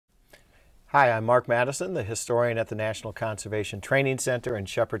Hi, I'm Mark Madison, the historian at the National Conservation Training Center in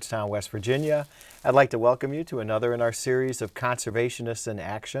Shepherdstown, West Virginia. I'd like to welcome you to another in our series of Conservationists in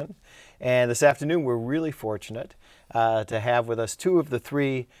Action. And this afternoon, we're really fortunate to have with us two of the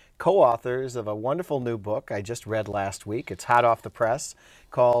three co-authors of a wonderful new book I just read last week. It's hot off the press,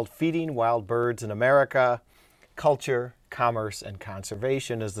 called Feeding Wild Birds in America, Culture, Commerce, and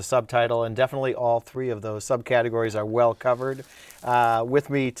Conservation is the subtitle, and definitely all three of those subcategories are well covered. With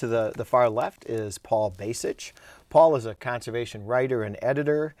me to the far left is Paul Baicich. Paul is a conservation writer and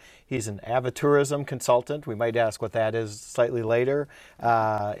editor. He's an avatourism consultant. We might ask what that is slightly later.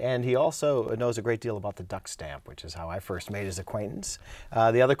 And he also knows a great deal about the duck stamp, which is how I first made his acquaintance.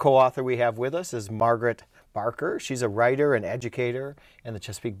 The other co-author we have with us is Margaret Barker. She's a writer and educator in the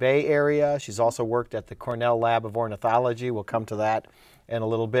Chesapeake Bay area. She's also worked at the Cornell Lab of Ornithology. We'll come to that in a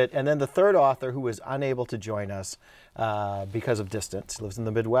little bit. And then the third author, who was unable to join us because of distance, lives in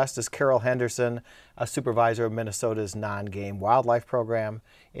the Midwest, is Carrol Henderson, a supervisor of Minnesota's non-game wildlife program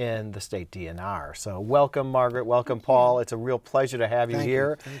in the state DNR. So welcome, Margaret. Welcome, Paul. It's a real pleasure to have you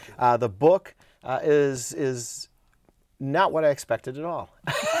here. Thank you. The book is not what I expected at all.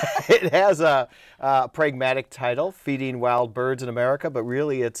 It has a pragmatic title, Feeding Wild Birds in America, but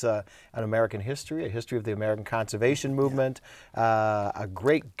really it's an American history, a history of the American conservation movement, a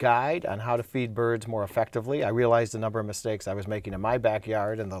great guide on how to feed birds more effectively. I realized a number of mistakes I was making in my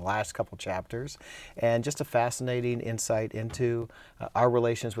backyard in the last couple chapters, and just a fascinating insight into our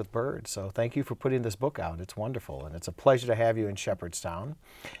relations with birds. So thank you for putting this book out. It's wonderful, and it's a pleasure to have you in Shepherdstown.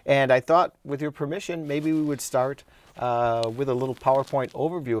 And I thought, with your permission, maybe we would start with a little PowerPoint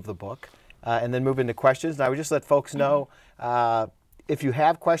overview of the book and then move into questions. And I would just let folks know if you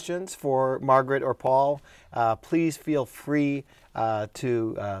have questions for Margaret or Paul, please feel free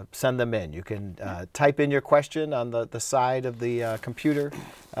to send them in. You can type in your question on the side of the computer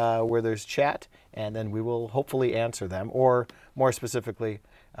where there's chat, and then we will hopefully answer them. Or more specifically,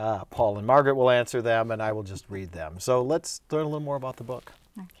 Paul and Margaret will answer them, and I will just read them. So let's learn a little more about the book.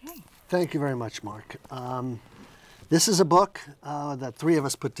 Okay. Thank you very much, Mark. This is a book that three of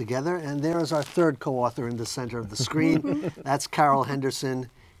us put together, and there is our third co-author in the center of the screen. That's Carrol Henderson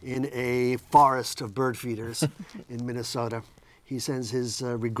in a forest of bird feeders in Minnesota. He sends his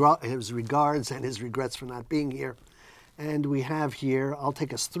regards and his regrets for not being here. And we have here, I'll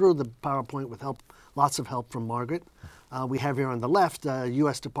take us through the PowerPoint with help, lots of help from Margaret. We have here on the left,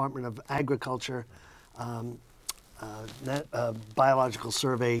 U.S. Department of Agriculture Biological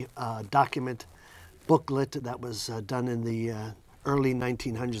Survey document, booklet that was done in the early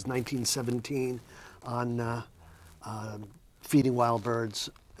 1900s, 1917, on feeding wild birds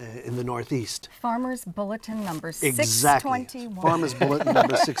in the Northeast. Farmer's Bulletin number Exactly. 621. Farmer's Bulletin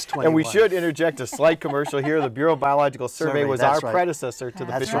number 621. And we should interject a slight commercial here. The Bureau of Biological Survey was our predecessor to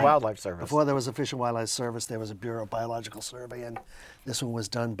the Fish and Wildlife Service. Before there was a Fish and Wildlife Service, there was a Bureau of Biological Survey, and this one was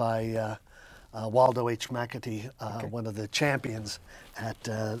done by Waldo H. McAtee, one of the champions at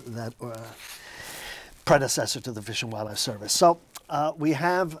that predecessor to the Fish and Wildlife Service. So we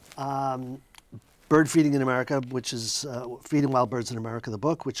have Bird Feeding in America, which is Feeding Wild Birds in America, the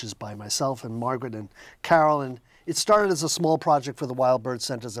book, which is by myself and Margaret and Carrol. And it started as a small project for the Wild Bird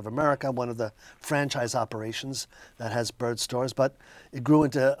Centers of America, one of the franchise operations that has bird stores. But it grew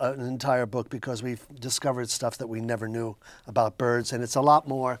into an entire book because we've discovered stuff that we never knew about birds. And it's a lot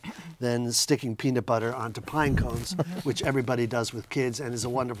more than sticking peanut butter onto pine cones, which everybody does with kids and is a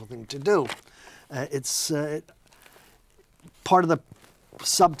wonderful thing to do. Part of the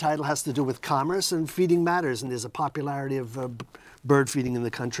subtitle has to do with commerce, and feeding matters, and there's a popularity of bird feeding in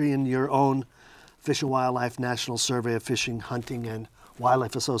the country. In your own Fish and Wildlife National Survey of Fishing, Hunting, and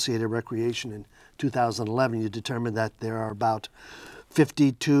Wildlife Associated Recreation in 2011, you determined that there are about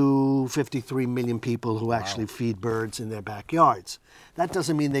 52, 53 million people who actually feed birds in their backyards. That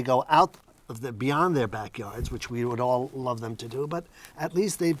doesn't mean they go out of beyond their backyards, which we would all love them to do, but at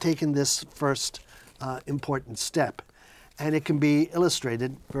least they've taken this first important step. And it can be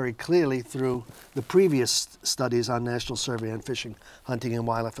illustrated very clearly through the previous studies on National Survey on Fishing, Hunting, and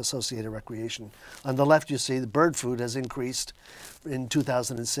Wildlife Associated Recreation. On the left, you see the bird food has increased in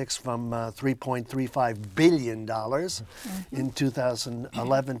 2006 from $3.35 billion in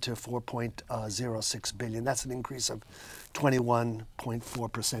 2011 to $4.06 billion. That's an increase of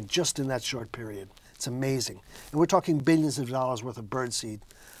 21.4% just in that short period. It's amazing. And we're talking billions of dollars worth of bird seed.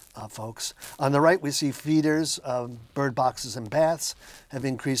 Folks. On the right, we see feeders, bird boxes and baths have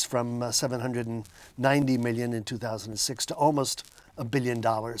increased from 790 million in 2006 to almost $1 billion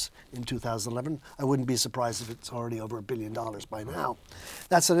in 2011. I wouldn't be surprised if it's already over $1 billion by now.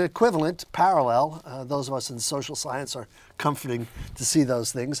 That's an equivalent, parallel, those of us in social science are comforting to see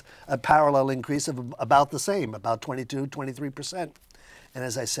those things, a parallel increase of about the same, about 22, 23%. And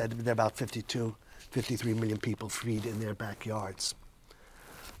as I said, there are about 52, 53 million people feed in their backyards.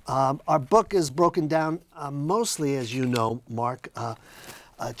 Our book is broken down mostly, as you know, Mark,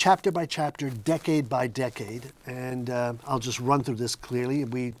 chapter by chapter, decade by decade. And I'll just run through this clearly.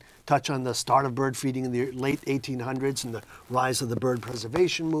 We touch on the start of bird feeding in the late 1800s and the rise of the bird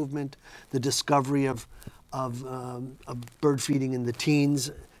preservation movement, the discovery of bird feeding in the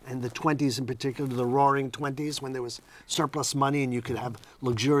teens and the 20s in particular, the roaring 20s, when there was surplus money and you could have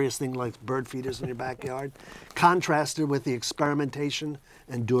luxurious things like bird feeders in your backyard, contrasted with the experimentation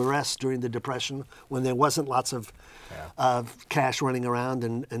and duress during the Depression, when there wasn't lots of cash running around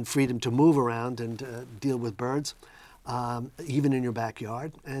and freedom to move around and deal with birds, even in your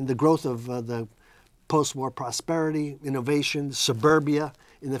backyard. And the growth of the post-war prosperity, innovation, suburbia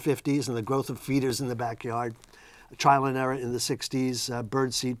in the 50s, and the growth of feeders in the backyard, trial and error in the 60s,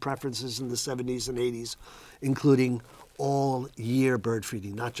 bird seed preferences in the 70s and 80s, including all-year bird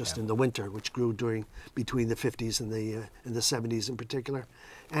feeding, not just in the winter, which grew between the 50s and the 70s in particular.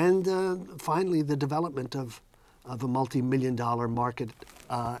 And finally, the development of a multi-million-dollar market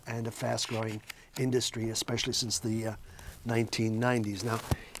and a fast-growing industry, especially since the 1990s. Now,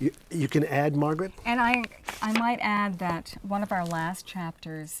 you can add, Margaret? And I might add that one of our last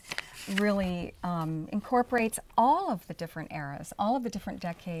chapters really incorporates all of the different eras, all of the different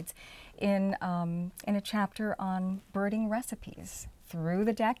decades in a chapter on birding recipes through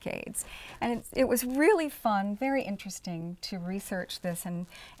the decades. And it was really fun, very interesting to research this and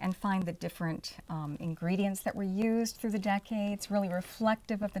find the different ingredients that were used through the decades, really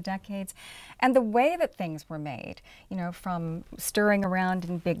reflective of the decades, and the way that things were made, you know, from stirring around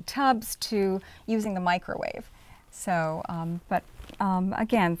in big tubs to using the microwave. So,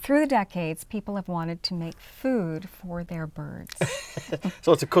 again, through the decades, people have wanted to make food for their birds.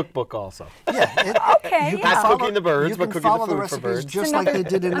 So it's a cookbook also. Yeah. Okay. Not cooking the birds, but you can cooking follow the the food for recipes birds. just like they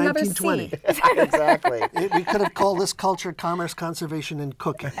did in 1920. Exactly. We could have called this culture, commerce, conservation, and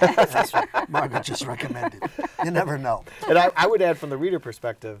cooking. That's what Margaret just recommended. You never know. And I would add, from the reader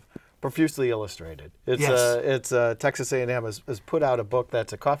perspective, profusely illustrated. It's Texas A&M has put out a book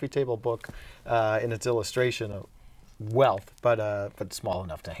that's a coffee table book in its illustration of wealth, but small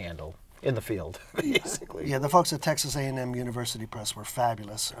enough to handle in the field, basically. Yeah, the folks at Texas A&M University Press were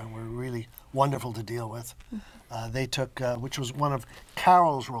fabulous and were really wonderful to deal with. They took, which was one of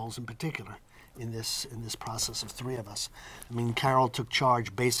Carol's roles in particular in this process of three of us. I mean, Carol took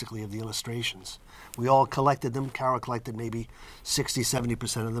charge basically of the illustrations. We all collected them. Carol collected maybe 60,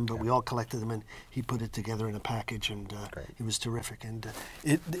 70% of them, but we all collected them, and he put it together in a package, and it was terrific. And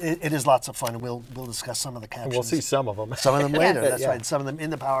it is lots of fun. We'll discuss some of the captions. And we'll see some of them. Some of them later, that's right. Some of them in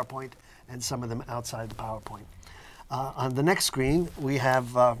the PowerPoint and some of them outside the PowerPoint. On the next screen, we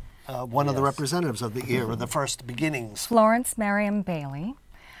have one of the representatives of the era, the first beginnings. Florence Mariam Bailey.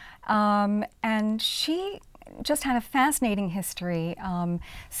 And she just had a fascinating history,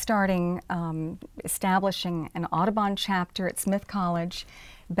 establishing an Audubon chapter at Smith College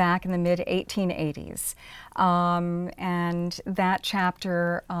back in the mid-1880s. And that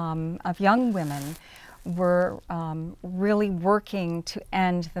chapter of young women were really working to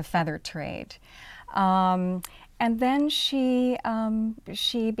end the feather trade. And then she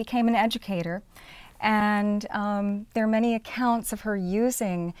became an educator. And there are many accounts of her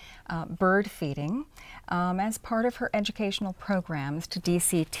using bird feeding as part of her educational programs to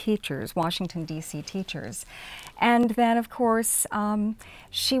DC teachers, Washington, DC teachers. And then, of course,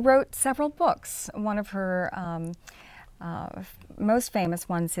 she wrote several books. One of her most famous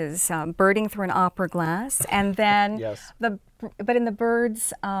ones is Birding Through an Opera Glass, and then but in the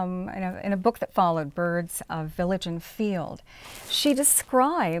birds, in a book that followed, Birds of Village and Field, she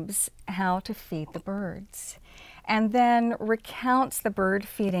describes how to feed the birds, and then recounts the bird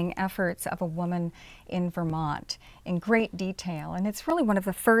feeding efforts of a woman in Vermont in great detail. And it's really one of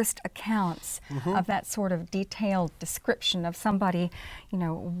the first accounts of that sort of detailed description of somebody,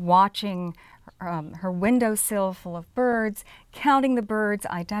 watching her windowsill full of birds, counting the birds,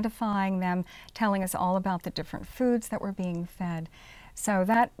 identifying them, telling us all about the different foods that were being fed. So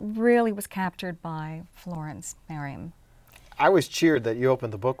that really was captured by Florence Mariam. I was cheered that you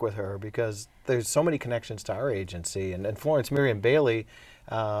opened the book with her, because there's so many connections to our agency. And Florence Mariam Bailey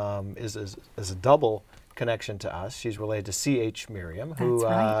is a double connection to us. She's related to C.H. Mariam, who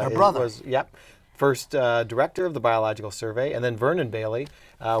her brother. first director of the Biological Survey, and then Vernon Bailey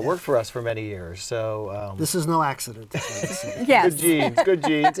worked for us for many years. So this is no accident. Yes. Good genes, good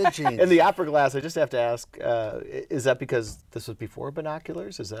genes. Good genes. And the opera glass, I just have to ask, is that because this was before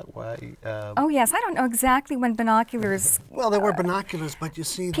binoculars? Is that why? Oh yes, I don't know exactly when binoculars. Well, there were binoculars, but you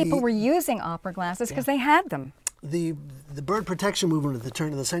see, People were using opera glasses because they had them. the bird protection movement at the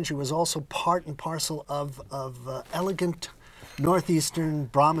turn of the century was also part and parcel of elegant northeastern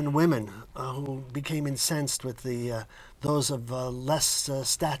Brahmin women who became incensed with those of less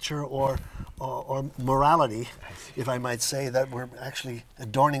stature or morality, if I might say, that were actually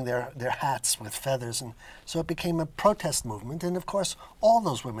adorning their hats with feathers. And so it became a protest movement. And of course, all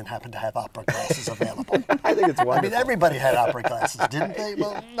those women happened to have opera glasses available. I think it's wonderful. I mean, everybody had opera glasses, didn't they?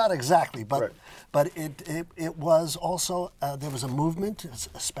 Well, not exactly, but Right. but it was also, there was a movement,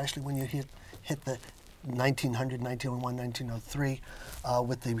 especially when you hit the 1900, 1901, 1903,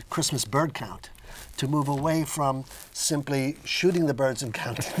 with the Christmas bird count, to move away from simply shooting the birds and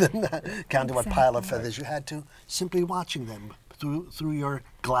counting them, counting what pile of feathers you had to, simply watching them through your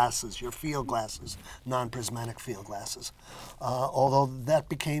glasses, your field glasses, non-prismatic field glasses. Although that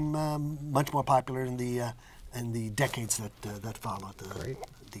became much more popular in the decades that followed, the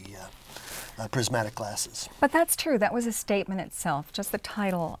prismatic glasses. But that's true. That was a statement itself, just the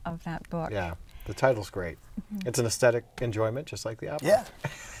title of that book. Yeah, the title's great. It's an aesthetic enjoyment, just like the opera. Yeah.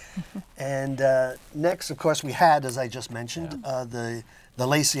 And next, of course, we had, as I just mentioned, the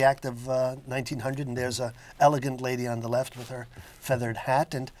Lacey Act of 1900, and there's an elegant lady on the left with her feathered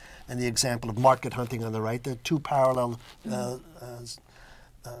hat, and the example of market hunting on the right. The two parallel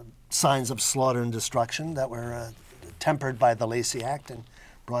signs of slaughter and destruction that were tempered by the Lacey Act and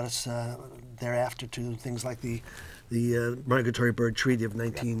brought us thereafter to things like the Migratory Bird Treaty of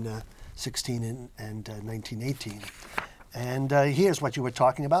 1916 and 1918. And here's what you were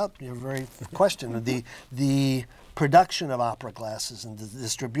talking about, your very question, the production of opera glasses and the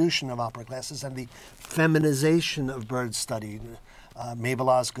distribution of opera glasses and the feminization of bird study. Mabel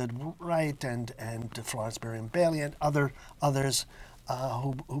Osgood Wright and Florence Berrien Bailey and others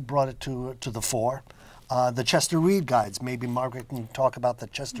who brought it to the fore. The Chester Reed Guides, maybe Margaret can talk about the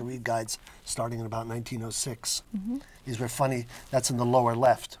Chester Reed Guides starting in about 1906. These were funny, that's in the lower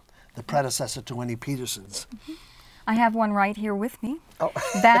left, the predecessor to Winnie Peterson's. I have one right here with me. Oh.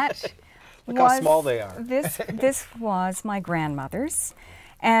 That Look was, how small they are. This was my grandmother's,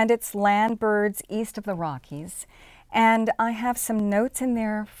 and it's land birds east of the Rockies. And I have some notes in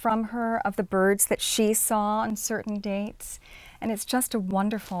there from her of the birds that she saw on certain dates. And it's just a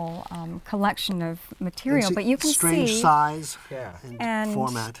wonderful collection of material. But you can strange see size and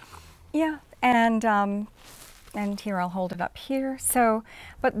format. Yeah, and here I'll hold it up here. So,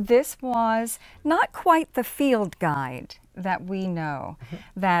 but this was not quite the field guide that we know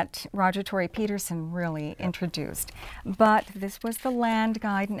that Roger Torrey Peterson really introduced, but this was the land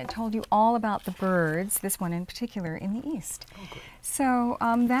guide, and it told you all about the birds, this one in particular, in the east. So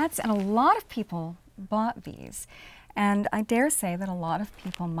and a lot of people bought these, and I dare say that a lot of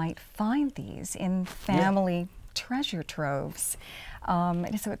people might find these in family treasure troves.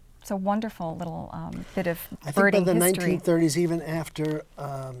 It's a wonderful little bit of birding history. I think by the 1930s, even after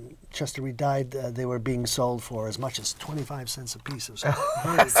Chester Reed died, they were being sold for as much as 25 cents a piece. Of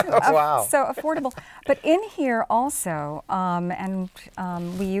Wow. So affordable. But in here also,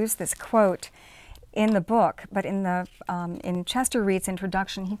 we use this quote in the book, but in Chester Reed's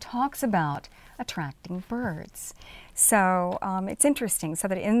introduction, he talks about attracting birds. So it's interesting. So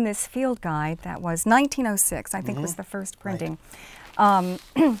that in this field guide, that was 1906, I think was the first printing. Right.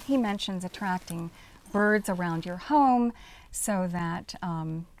 He mentions attracting birds around your home so that,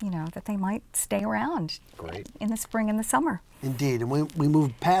 that they might stay around in the spring and the summer. Indeed, and we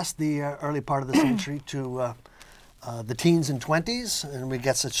moved past the early part of the century to the teens and 20s, and we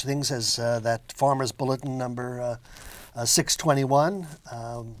get such things as that Farmer's Bulletin number 621,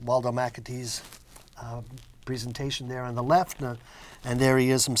 Waldo McAtee's presentation there on the left, and there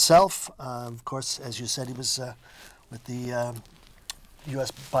he is himself. Of course, as you said, he was with the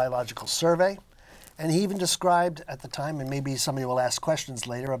U.S. Biological Survey, and he even described at the time, and maybe somebody will ask questions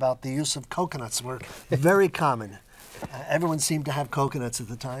later, about the use of coconuts were very common. Everyone seemed to have coconuts at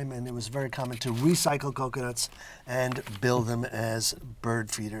the time, and it was very common to recycle coconuts and build them as bird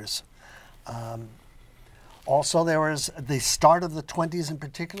feeders. Also, there was the start of the 20s in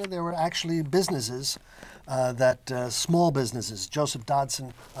particular, there were actually businesses small businesses. Joseph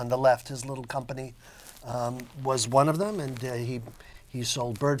Dodson on the left, his little company, was one of them, and he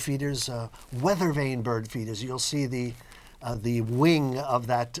sold bird feeders, weather vane bird feeders. You'll see the wing of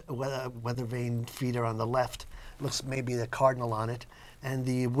that weather vane feeder on the left looks maybe a cardinal on it, and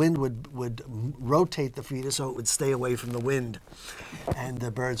the wind would rotate the feeder so it would stay away from the wind, and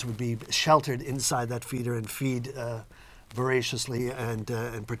the birds would be sheltered inside that feeder and feed voraciously and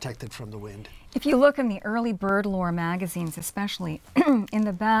protected from the wind. If you look in the early bird lore magazines, especially in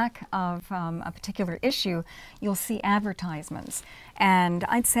the back of a particular issue, you'll see advertisements. And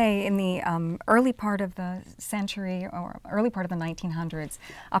I'd say in the early part of the century, or early part of the 1900s,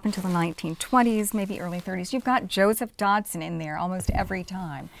 up until the 1920s, maybe early 30s, you've got Joseph Dodson in there almost every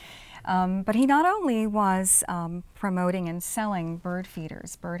time. But he not only was promoting and selling bird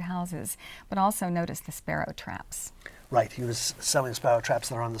feeders, bird houses, but also notice the sparrow traps. Right, he was selling sparrow traps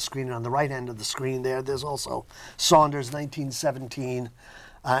that are on the screen. And on the right end of the screen there's also Saunders, 1917,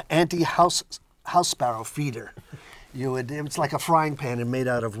 anti-house sparrow feeder. It's like a frying pan and made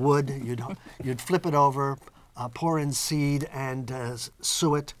out of wood. You'd flip it over, pour in seed and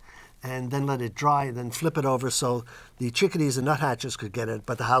suet, and then let it dry, and then flip it over so the chickadees and nuthatches could get it,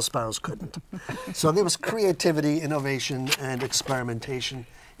 but the house sparrows couldn't. So there was creativity, innovation, and experimentation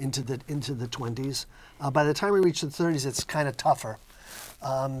into the 20s. By the time we reach the 30s, it's kind of tougher.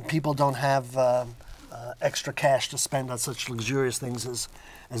 People don't have extra cash to spend on such luxurious things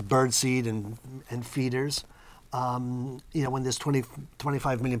as bird seed and feeders. When there's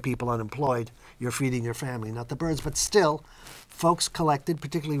 25 million people unemployed, you're feeding your family, not the birds. But still, folks collected,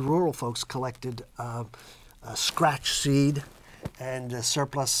 particularly rural folks, collected scratch seed and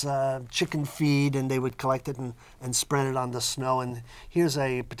surplus chicken feed, and they would collect it and spread it on the snow. And here's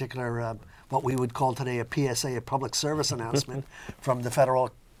a particular, what we would call today a PSA, a public service announcement from the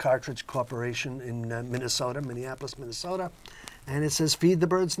Federal Cartridge Corporation in Minneapolis, Minnesota. And it says, "Feed the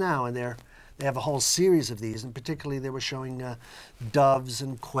birds now." And they have a whole series of these, and particularly they were showing doves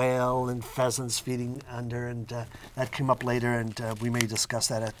and quail and pheasants feeding under, and that came up later, and we may discuss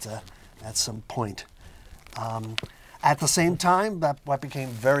that at some point. At the same time, what became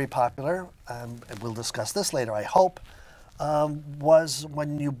very popular, and we'll discuss this later, I hope, was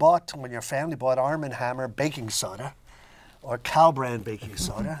when your family bought Arm & Hammer baking soda, or Cow brand baking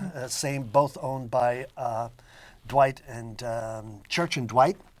soda, both owned by Dwight and Church and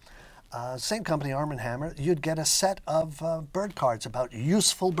Dwight. Same company, Arm & Hammer. You'd get a set of bird cards about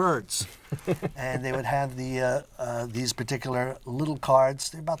useful birds. And they would have these particular little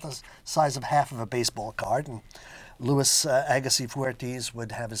cards. They're about the size of half of a baseball card. And Louis Agassiz Fuertes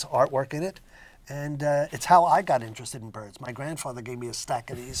would have his artwork in it. And it's how I got interested in birds. My grandfather gave me a stack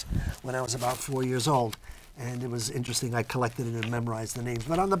of these when I was about 4 years old. And it was interesting. I collected it and memorized the names.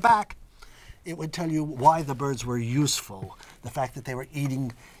 But on the back, it would tell you why the birds were useful. The fact that they were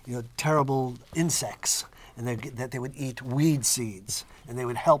eating, terrible insects, and that they would eat weed seeds, and they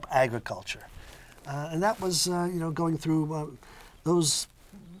would help agriculture. And that was, going through those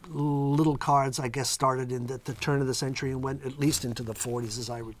little cards, I guess, started in the turn of the century and went at least into the 40s, as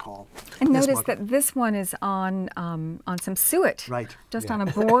I recall. And notice that this one is on some suet, right? Just on a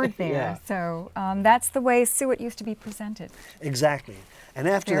board there. Yeah. So that's the way suet used to be presented. Exactly. And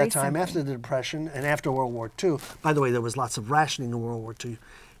after Very that time, simple. after the Depression, and after World War II, by the way, there was lots of rationing in World War II,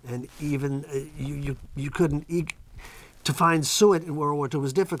 and even you couldn't eat. To find suet in World War II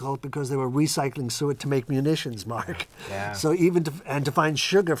was difficult because they were recycling suet to make munitions, Mark. Yeah. So to find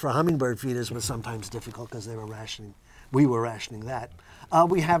sugar for hummingbird feeders was sometimes difficult because they were rationing. We were rationing that.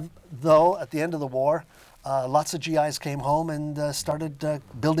 We have, though, at the end of the war, lots of GIs came home and started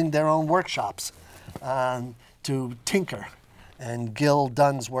building their own workshops to tinker. And Gil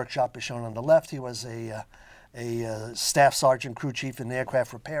Dunn's workshop is shown on the left. He was a staff sergeant, crew chief in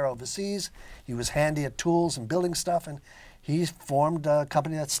aircraft repair overseas. He was handy at tools and building stuff, and he formed a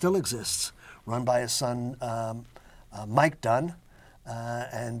company that still exists, run by his son Mike Dunn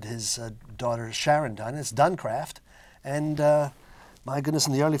and his daughter Sharon Dunn. It's Duncraft, and my goodness,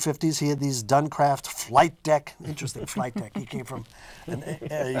 in the early 50s, he had these Duncraft flight deck, interesting flight deck. He came from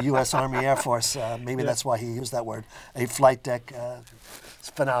a U.S. Army Air Force. Maybe that's why he used that word, a flight deck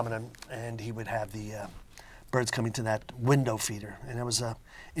phenomenon. And he would have the birds coming to that window feeder. And it was an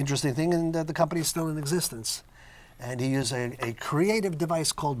interesting thing, and the company is still in existence. And he used a creative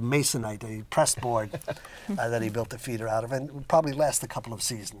device called Masonite, a pressed board that he built the feeder out of, and it would probably last a couple of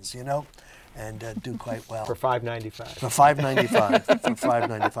seasons, and do quite well. For $5.95. For $5.95. For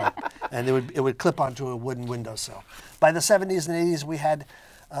 $5.95. And it would clip onto a wooden windowsill. By the 70s and 80s, we had,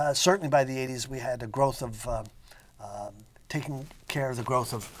 certainly by the 80s, we had a growth of, taking care of the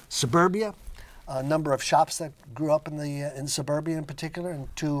growth of suburbia, a number of shops that grew up in suburbia in particular,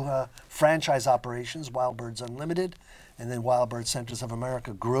 and two franchise operations, Wild Birds Unlimited, and then Wild Bird Centers of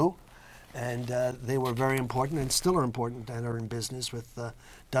America grew. And they were very important and still are important and are in business with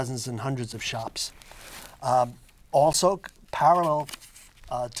dozens and hundreds of shops. Also, parallel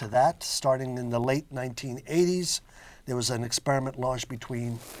to that, starting in the late 1980s, there was an experiment launched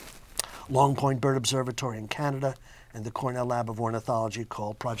between Long Point Bird Observatory in Canada and the Cornell Lab of Ornithology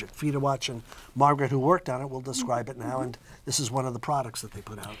called Project FeederWatch. And Margaret, who worked on it, will describe it now. And this is one of the products that they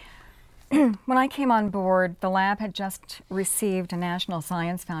put out. When I came on board, the lab had just received a National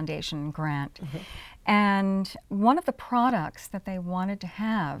Science Foundation grant. And one of the products that they wanted to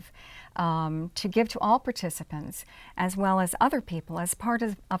have to give to all participants, as well as other people, as part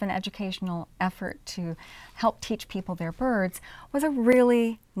of an educational effort to help teach people their birds, was a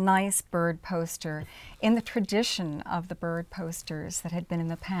really nice bird poster in the tradition of the bird posters that had been in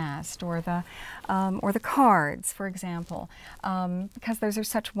the past, or the cards, for example, because those are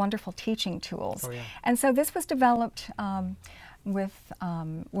such wonderful teaching tools. Oh, yeah. And so this was developed with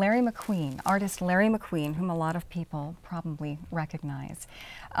Larry McQueen, artist Larry McQueen, whom a lot of people probably recognize.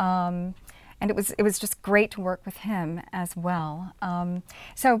 And it was just great to work with him as well.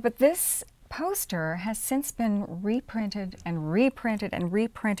 But this poster has since been reprinted and reprinted and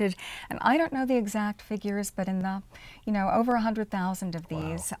reprinted, and I don't know the exact figures, but in the, over 100,000 of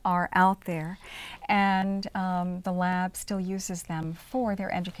these are out there, and the lab still uses them for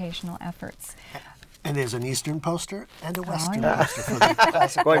their educational efforts. And there's an Eastern poster and a Western poster for the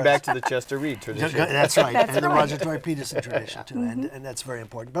classic Going back to the Chester Reed tradition. That's right, That's and the right. Roger Toy Peterson tradition too, and that's very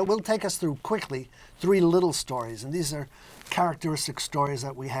important. But we'll take us through quickly 3 little stories, and these are characteristic stories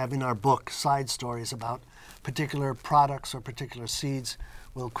that we have in our book, side stories about particular products or particular seeds.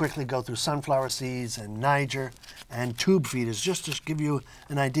 We'll quickly go through sunflower seeds and Niger and tube feeders, just to give you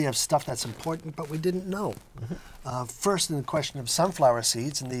an idea of stuff that's important but we didn't know. First, in the question of sunflower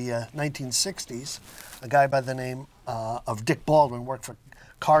seeds, in the 1960s, a guy by the name of Dick Baldwin worked for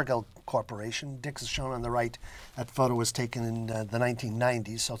Cargill Corporation. Dick is shown on the right. That photo was taken in the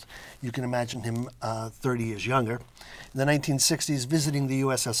 1990s, so you can imagine him 30 years younger. In the 1960s, visiting the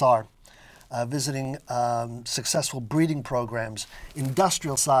USSR, visiting successful breeding programs,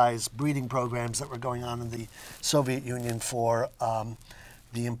 industrial-sized breeding programs that were going on in the Soviet Union for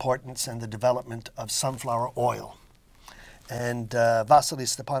the importance and the development of sunflower oil. And Vasily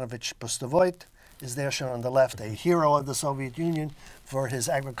Stepanovich Pustovoit is there shown on the left, a hero of the Soviet Union for his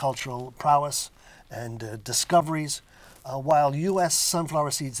agricultural prowess and discoveries. While U.S.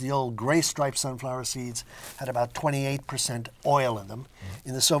 sunflower seeds, the old gray-striped sunflower seeds, had about 28% oil in them.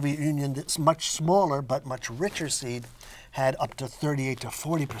 In the Soviet Union, this much smaller but much richer seed had up to 38 to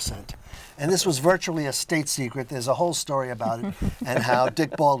 40%. And this was virtually a state secret. There's a whole story about it and how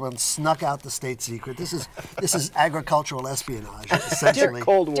Dick Baldwin snuck out the state secret. This is agricultural espionage, essentially.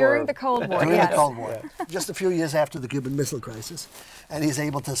 During the Cold War, During yes. the Cold War. Just a few years after the Cuban Missile Crisis. And he's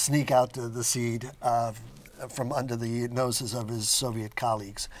able to sneak out the seed from under the noses of his Soviet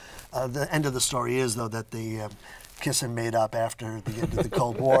colleagues. The end of the story is, though, that the kissing made up after the end of the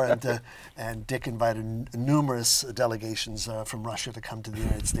Cold War, and Dick invited numerous delegations from Russia to come to the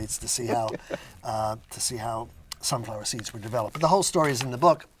United States to see how sunflower seeds were developed. But the whole story is in the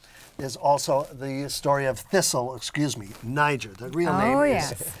book. There's also the story of Niger. The real name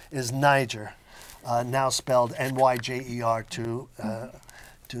is Niger, now spelled N-Y-J-E-R to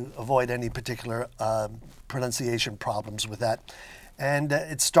avoid any particular pronunciation problems with that. And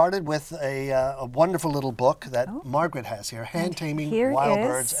it started with a wonderful little book that Margaret has here, Hand Taming Wild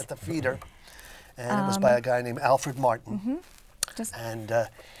Birds at the Feeder. And it was by a guy named Alfred Martin.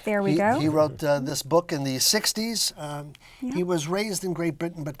 There we go. He wrote this book in the 60s. He was raised in Great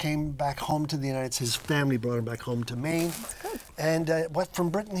Britain but came back home to the United States. His family brought him back home to Maine. And from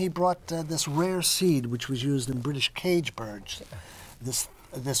Britain he brought this rare seed which was used in British cage birds.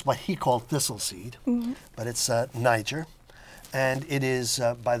 This what he called thistle seed, but it's Niger. And it is,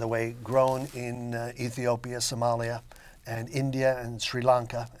 by the way, grown in Ethiopia, Somalia, and India, and Sri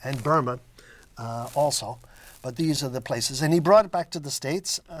Lanka, and Burma also. But these are the places. And he brought it back to the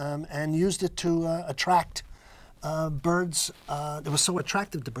States and used it to attract birds. It was so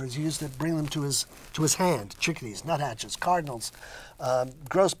attractive to birds, he used it to bring them to his hand, chickadees, nuthatches, cardinals,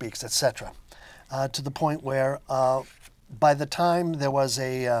 grosbeaks, etc. To the point where by the time there was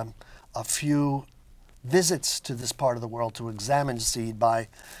a few visits to this part of the world to examine seed by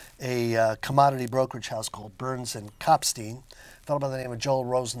a commodity brokerage house called Burns and Kopstein. A fellow by the name of Joel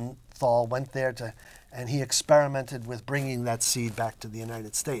Rosenthal went there and he experimented with bringing that seed back to the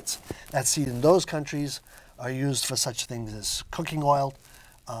United States. That seed in those countries are used for such things as cooking oil,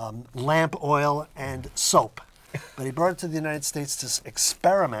 lamp oil, and soap. But he brought it to the United States to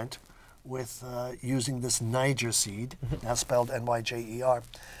experiment with using this Niger seed, now spelled N-Y-J-E-R,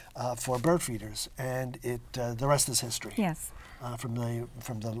 for bird feeders, and the rest is history. Yes. from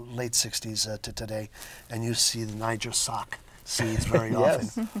the late 60s to today, and you see the Niger sock seeds very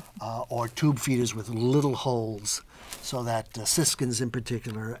Yes. often, or tube feeders with little holes, so that siskins in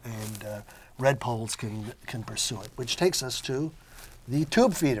particular and redpolls can pursue it. Which takes us to the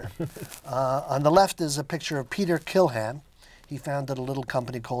tube feeder. On the left is a picture of Peter Kilham. He founded a little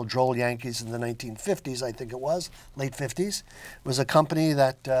company called Droll Yankees in the 1950s, I think it was, late 50s. It was a company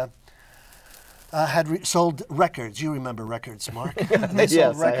that had sold records. You remember records, Mark? They sold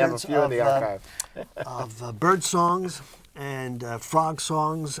Yes, records I have a few in the archive. of bird songs and frog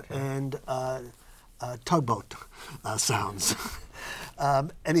songs and tugboat sounds.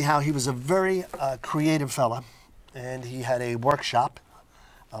 Anyhow, he was a very creative fella, and he had a workshop,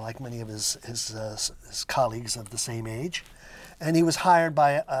 like many of his colleagues of the same age. And he was hired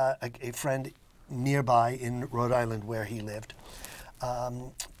by a friend nearby in Rhode Island where he lived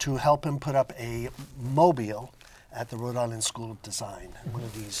to help him put up a mobile at the Rhode Island School of Design, one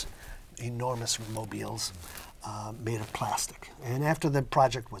of these enormous mobiles made of plastic. And after the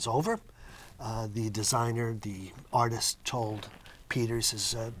project was over, the designer, the artist, told Peter, he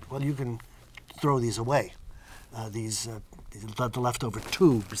says, well, you can throw these away, the leftover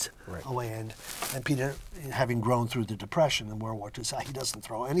tubes away. And Peter, having grown through the Depression and World War II, said he doesn't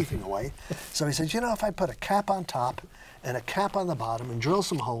throw anything away. So he says, you know, if I put a cap on top and a cap on the bottom and drill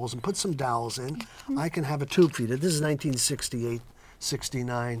some holes and put some dowels in, I can have a tube feeder. This is 1968,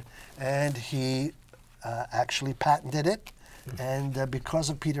 69, and he actually patented it. And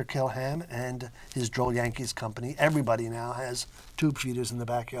because of Peter Kilham and his Droll Yankees company, everybody now has tube feeders in the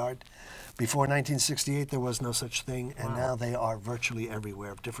backyard. Before 1968, there was no such thing, and now they are virtually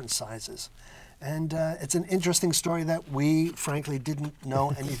everywhere of different sizes. And it's an interesting story that we, frankly, didn't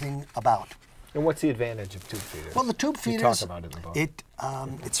know anything about. And what's the advantage of tube feeders? Well, the tube feeders, you talk about it in the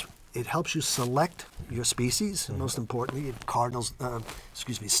book. It helps you select your species, and most importantly,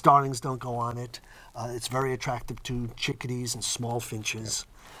 starlings don't go on it. It's very attractive to chickadees and small finches.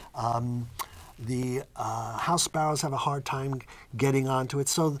 The house sparrows have a hard time getting onto it,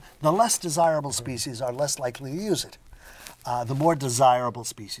 so the less desirable species are less likely to use it. The more desirable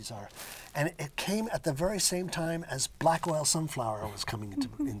species are. And it came at the very same time as black oil sunflower was coming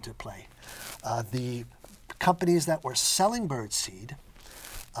into play. The companies that were selling bird seed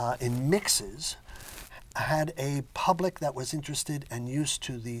in mixes had a public that was interested and used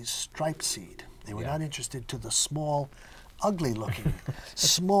to the striped seed. They were not interested to the small, ugly-looking,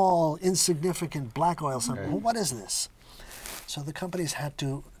 small, insignificant black oil sunflower. Well, what is this? So the companies had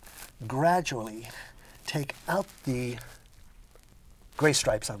to gradually take out the gray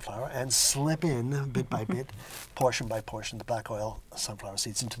striped sunflower and slip in, bit by bit, portion by portion, the black oil sunflower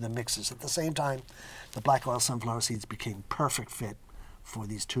seeds into the mixes. At the same time, the black oil sunflower seeds became perfect fit for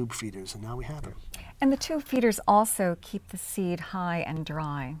these tube feeders, and now we have them. And the tube feeders also keep the seed high and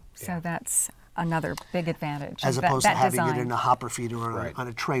dry, so that's another big advantage. As opposed to having design. it in a hopper feeder or on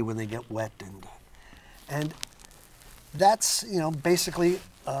a tray when they get wet. And that's, you know, basically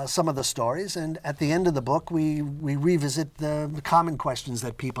some of the stories. And at the end of the book, we revisit the common questions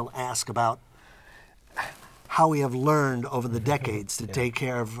that people ask about how we have learned over the decades to take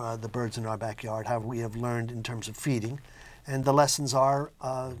care of the birds in our backyard, how we have learned in terms of feeding. And the lessons are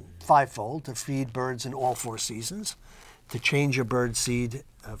fivefold: to feed birds in all 4 seasons, to change your bird seed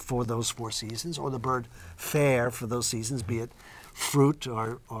for those 4 seasons, or the bird fare for those seasons, be it fruit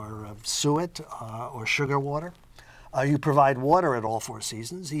or suet or sugar water. You provide water at all 4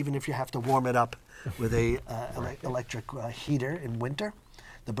 seasons, even if you have to warm it up with a electric heater in winter.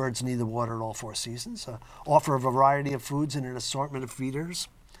 The birds need the water at all 4 seasons. Offer a variety of foods in an assortment of feeders.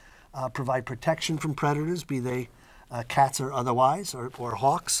 Provide protection from predators, be they cats or otherwise, or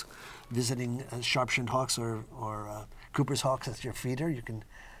hawks, visiting sharp-shinned hawks or Cooper's hawks as your feeder. You can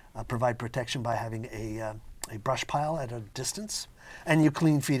provide protection by having a brush pile at a distance, and you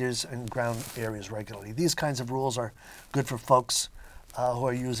clean feeders and ground areas regularly. These kinds of rules are good for folks who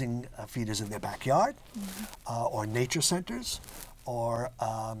are using feeders in their backyard, or nature centers, or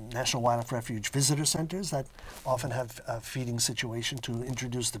National Wildlife Refuge visitor centers that often have a feeding situation to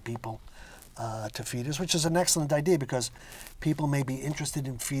introduce the people to feeders, which is an excellent idea because people may be interested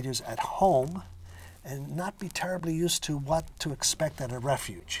in feeders at home and not be terribly used to what to expect at a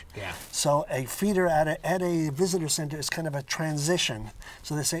refuge. So a feeder at a visitor center is kind of a transition.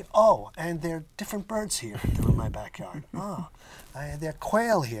 So they say, oh, and there are different birds here than in my backyard. Oh, There are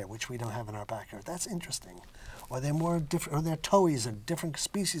quail here, which we don't have in our backyard. That's interesting. Or they're more different, or they're towhees of different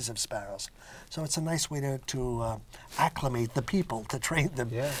species of sparrows. So it's a nice way to acclimate the people, to train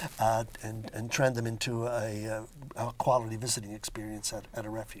them, and trend them into a quality visiting experience at a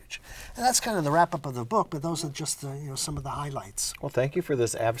refuge. And that's kind of the wrap up of the book. But those are just some of the highlights. Well, thank you for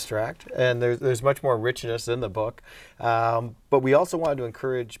this abstract, and there's much more richness in the book. But we also wanted to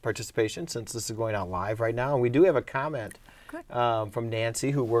encourage participation since this is going out live right now, and we do have a comment from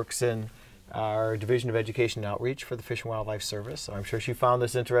Nancy, who works in our Division of Education and Outreach for the Fish and Wildlife Service. So I'm sure she found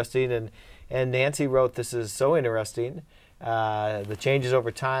this interesting. And Nancy wrote, "This is so interesting. The changes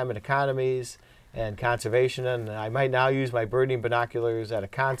over time and economies and conservation. And I might now use my birding binoculars at a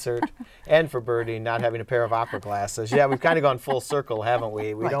concert and for birding, not having a pair of opera glasses." Yeah, we've kind of gone full circle, haven't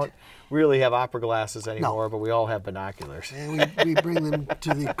we? We don't really have opera glasses anymore, but we all have binoculars. And we bring them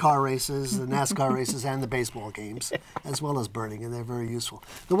to the car races, the NASCAR races, and the baseball games, as well as birding, and they're very useful.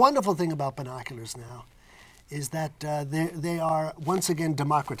 The wonderful thing about binoculars now is that they are, once again,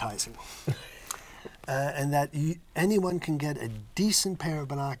 democratizing. And that anyone can get a decent pair of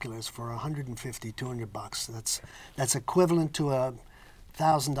binoculars for $150, $200. That's equivalent to a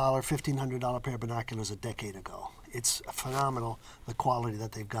 $1,000, $1,500 pair of binoculars a decade ago. It's phenomenal, the quality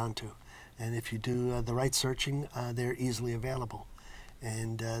that they've gone to. And if you do the right searching, they're easily available.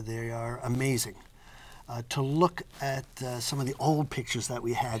 And they are amazing. To look at some of the old pictures that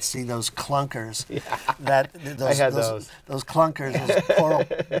we had, see those clunkers. Yeah. I had those. Those clunkers, those coral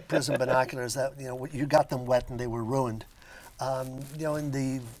prism binoculars that, you got them wet and they were ruined. In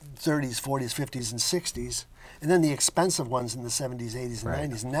the 30s, 40s, 50s, and 60s. And then the expensive ones in the 70s, 80s,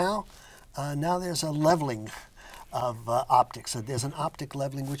 and 90s. Now there's a leveling of optics. There's an optic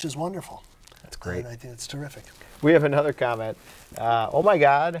leveling, which is wonderful. That's great. And I think it's terrific. We have another comment. Oh my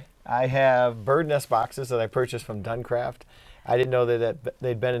God, I have bird nest boxes that I purchased from Duncraft. I didn't know that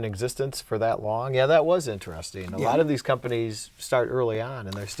they'd been in existence for that long. Yeah, that was interesting. A lot of these companies start early on,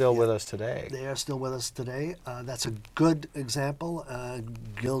 and they're still with us today. They are still with us today. That's a good example.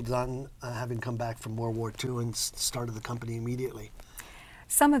 Gil Dunn, having come back from World War II and started the company immediately.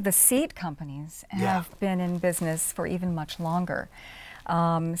 Some of the seed companies have been in business for even much longer.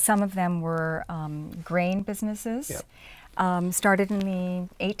 Some of them were grain businesses. Started in the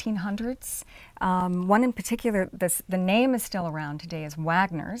 1800s. One in particular, the name is still around today, is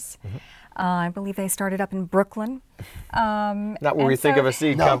Wagner's. I believe they started up in Brooklyn. Not where we think of a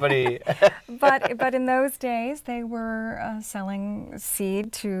seed company. but in those days, they were selling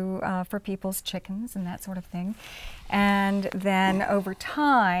seed for people's chickens and that sort of thing. And then over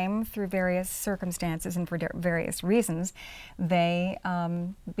time, through various circumstances and for various reasons, they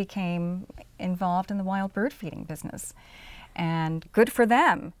became involved in the wild bird feeding business. And good for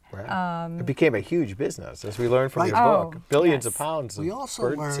them. Right. It became a huge business, as we learned from your book. Billions of pounds of We also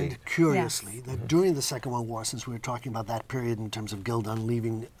bird learned, seed. curiously, that during the Second World War, since we were talking about that period in terms of Gil Dunn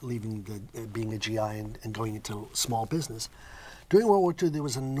leaving being a GI and going into small business, during World War II there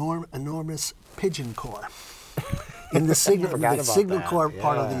was an enormous pigeon corps in the Signal Corps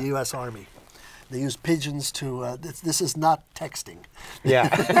part of the U.S. Army. They used pigeons to, this is not texting. Yeah,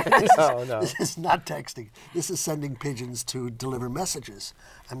 no. This is not texting. This is sending pigeons to deliver messages.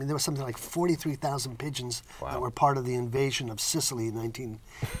 I mean, there was something like 43,000 pigeons that were part of the invasion of Sicily in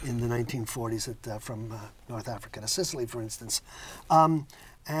the 1940s from North Africa to Sicily, for instance.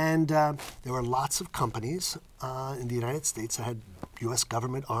 And there were lots of companies in the United States that had U.S.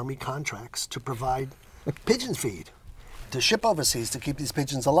 government Army contracts to provide pigeon feed, to ship overseas to keep these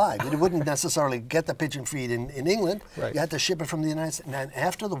pigeons alive. You wouldn't necessarily get the pigeon feed in England. You had to ship it from the United States. And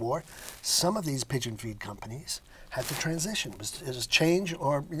after the war, some of these pigeon feed companies had to transition. It was change,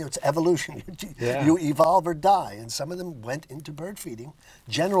 or it's evolution. You evolve or die. And some of them went into bird feeding,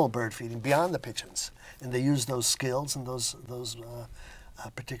 general bird feeding, beyond the pigeons. And they used those skills and those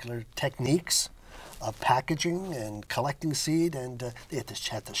particular techniques of packaging and collecting seed, and they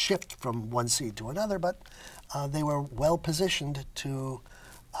had to shift from one seed to another, but they were well positioned to,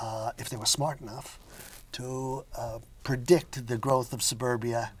 if they were smart enough, to predict the growth of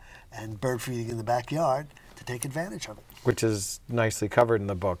suburbia and bird feeding in the backyard to take advantage of it. Which is nicely covered in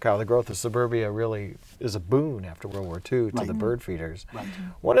the book, how the growth of suburbia really is a boon after World War II to the bird feeders.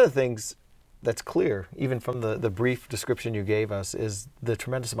 One of the things that's clear, even from the brief description you gave us, is the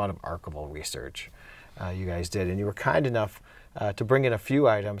tremendous amount of archival research you guys did. And you were kind enough to bring in a few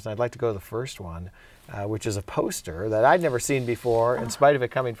items, and I'd like to go to the first one, which is a poster that I'd never seen before, in spite of it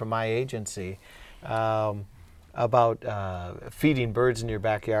coming from my agency, about feeding birds in your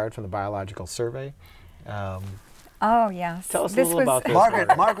backyard from the Biological Survey. Oh, yes. Tell us a This little was- about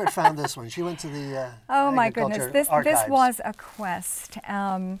this. Margaret found this one. She went to the Oh my goodness, Agriculture this Archives. was a quest.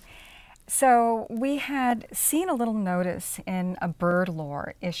 So we had seen a little notice in a bird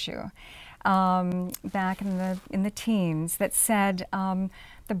lore issue back in the teens that said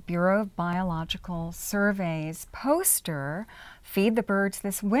the Bureau of Biological Survey's poster, "Feed the Birds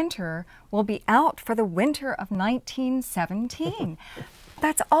This Winter," will be out for the winter of 1917.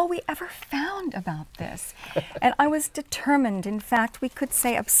 That's all we ever found about this. And I was determined, in fact, we could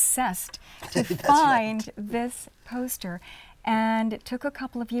say obsessed, to find this poster. And it took a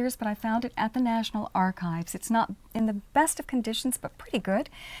couple of years, but I found it at the National Archives. It's not in the best of conditions, but pretty good.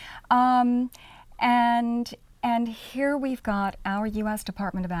 And here we've got our U.S.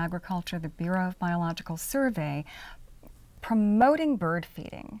 Department of Agriculture, the Bureau of Biological Survey, promoting bird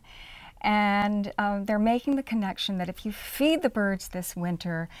feeding. And they're making the connection that if you feed the birds this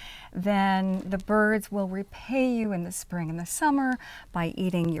winter, then the birds will repay you in the spring and the summer by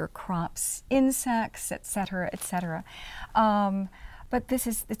eating your crops, insects, et cetera, et cetera. But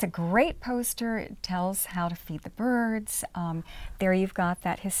it's a great poster. It tells how to feed the birds. There you've got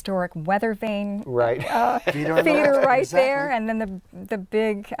that historic weather vane Right. Feeder right exactly. there, and then the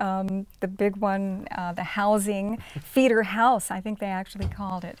big one, the housing feeder house, I think they actually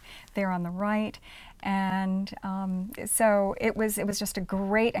called it, there on the right. And so it was just a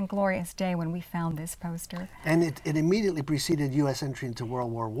great and glorious day when we found this poster. And it immediately preceded U.S. entry into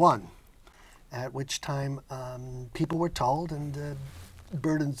World War I, at which time people were told, and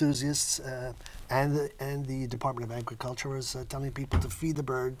bird enthusiasts and the Department of Agriculture was telling people to feed the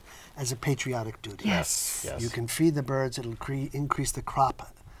bird as a patriotic duty. Yes. Yes. You can feed the birds, it'll increase the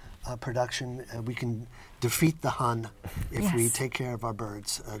crop production. We can defeat the Hun if we Yes. take care of our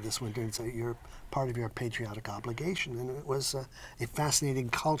birds this winter. And so you're part of your patriotic obligation. And it was a fascinating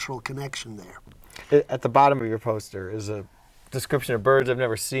cultural connection there. At the bottom of your poster is a description of birds I've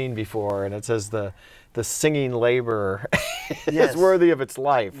never seen before, and it says the singing laborer Yes. is worthy of its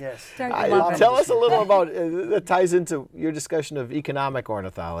life. Yes. Don't you love it? Tell us a little about that ties into your discussion of economic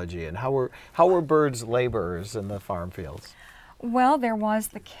ornithology and how were birds laborers in the farm fields? Well, there was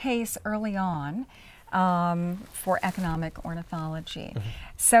the case early on for economic ornithology,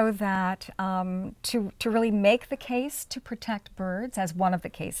 so that to really make the case to protect birds, as one of the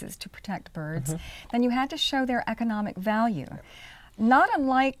cases to protect birds, then you had to show their economic value, not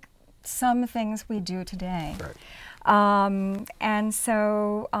unlike some things we do today. Right. And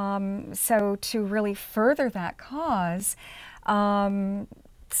so, so to really further that cause,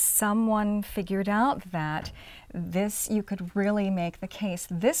 someone figured out that you could really make the case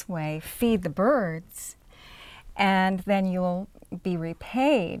this way: feed the birds, and then you'll be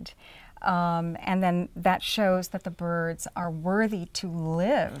repaid. And then that shows that the birds are worthy to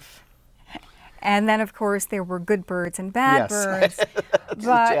live. And then, of course, there were good birds and bad birds. It's a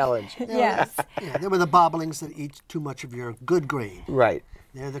challenge. Yes. Yeah, there were the bobolinks that eat too much of your good grain. Right.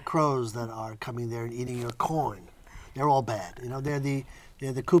 They're the crows that are coming there and eating your corn. They're all bad. You know, they're the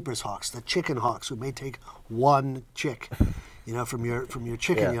Cooper's hawks, the chicken hawks, who may take one chick, you know, from your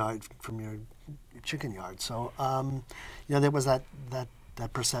chicken yard, from your chicken yard. So, you know, there was that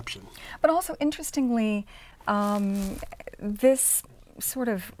perception. But also, interestingly, this sort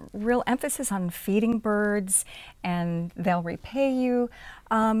of real emphasis on feeding birds and they'll repay you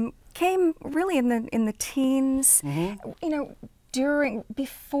came really in the teens. You know,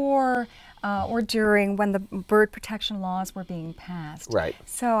 before or during when the bird protection laws were being passed. Right.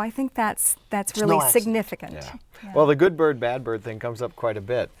 So I think that's really no accident. significant. Yeah. Yeah. Well, the good bird, bad bird thing comes up quite a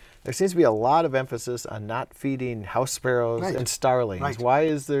bit. There seems to be a lot of emphasis on not feeding house sparrows Right. and starlings. Right. Why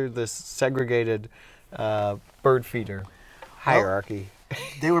is there this segregated bird feeder hierarchy?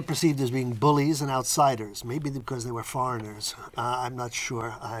 They were perceived as being bullies and outsiders, maybe because they were foreigners. I'm not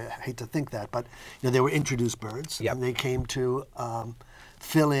sure. I hate to think that, but you know, they were introduced birds, Yep. and they came to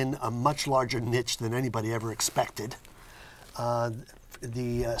fill in a much larger niche than anybody ever expected.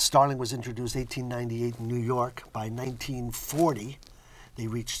 The starling was introduced 1898 in New York. By 1940, they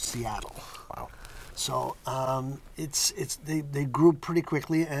reached Seattle. Wow. So they grew pretty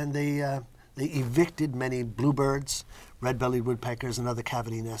quickly, and they evicted many bluebirds, red-bellied woodpeckers, and other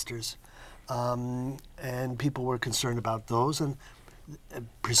cavity nesters. And people were concerned about those. And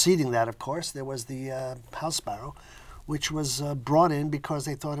preceding that, of course, there was the house sparrow, which was brought in because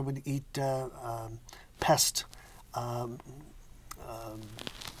they thought it would eat pest.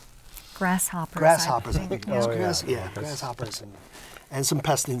 Grasshoppers. I think. Oh, yeah. Grasshoppers and some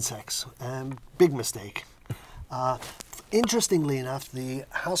pest insects. Big mistake. Interestingly enough, the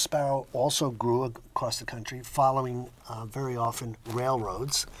house sparrow also grew across the country, following very often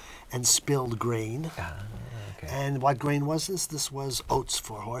railroads and spilled grain. Okay. And what grain was this? This was oats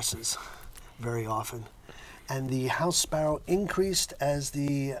for horses, very often. And the house sparrow increased as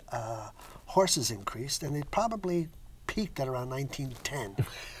the horses increased, and it probably peaked at around 1910.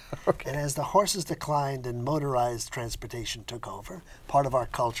 Okay. And as the horses declined and motorized transportation took over, part of our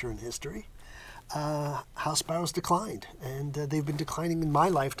culture and history, house sparrows declined. And they've been declining in my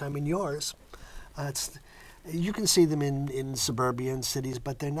lifetime, in yours. You can see them in suburban cities,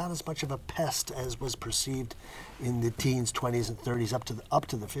 but they're not as much of a pest as was perceived in the teens, 20s, and 30s, up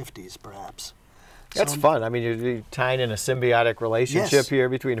to the 50s, perhaps. That's fun. I mean, you're tying in a symbiotic relationship Yes. here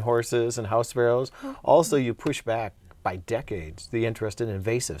between horses and house sparrows. Also, you push back by decades the interest in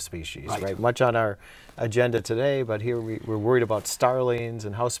invasive species, right? Much on our agenda today, but here we're worried about starlings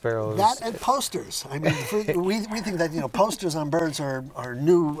and house sparrows. That and posters. I mean, we think that posters on birds are a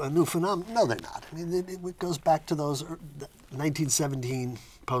new phenomenon. No, they're not. I mean, it goes back to those 1917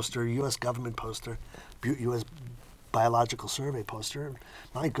 poster, U.S. government poster, U.S. Biological Survey poster.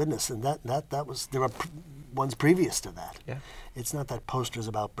 My goodness, and that was, there were ones previous to that. Yeah. It's not that posters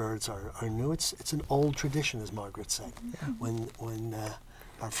about birds are new. It's an old tradition, as Margaret said. Yeah. When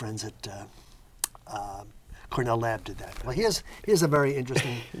our friends at Cornell Lab did that. Well, here's a very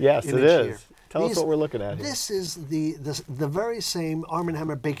interesting yes, image it is. here. Tell us what we're looking at here. This is the very same Arm &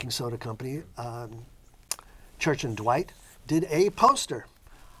 Hammer baking soda company, Church and Dwight, did a poster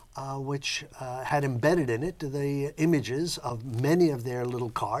which had embedded in it the images of many of their little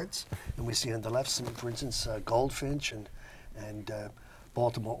cards. And we see on the left some, for instance, goldfinch and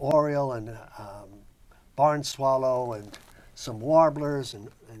Baltimore oriole and barn swallow and some warblers and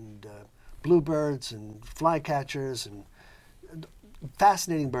bluebirds and flycatchers and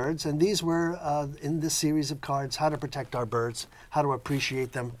fascinating birds. And these were in this series of cards, how to protect our birds, how to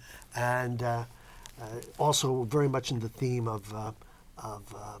appreciate them, and also very much in the theme of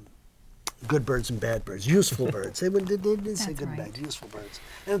good birds and bad birds, useful birds. They didn't say good and bad, useful birds.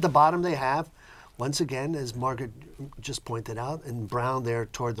 And at the bottom they have, once again, as Margaret just pointed out, in brown there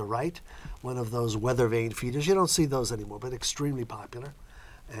toward the right, one of those weather vane feeders. You don't see those anymore, but extremely popular.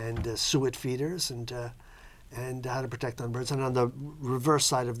 And suet feeders and how to protect on birds. And on the reverse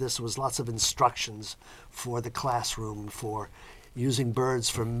side of this was lots of instructions for the classroom, for using birds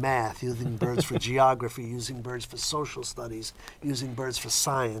for math, using birds for geography, using birds for social studies, using birds for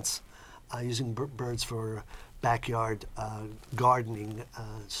science, using birds for backyard gardening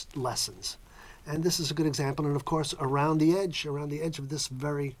lessons. And this is a good example. And of course, around the edge of this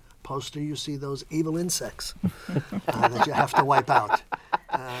very poster, you see those evil insects that you have to wipe out.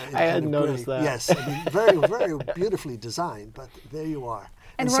 I hadn't noticed that. Yes, I mean, very, very beautifully designed, but there you are.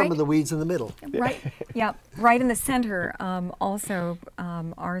 And some of the weeds in the middle. Right, yeah, right in the center also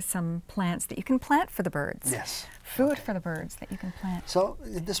are some plants that you can plant for the birds. Yes. Food for the birds that you can plant. So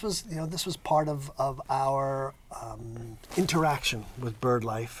this was part of our interaction with bird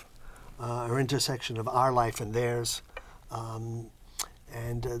life, our intersection of our life and theirs,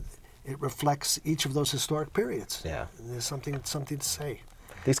 and it reflects each of those historic periods. Yeah. And there's something to say.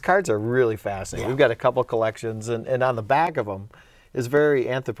 These cards are really fascinating. Yeah. We've got a couple collections, and on the back of them is very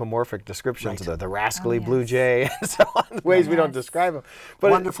anthropomorphic descriptions of the rascally blue jay and so on, the ways we don't describe them.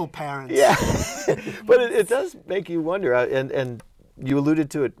 But wonderful parents. Yeah, but it does make you wonder, and you alluded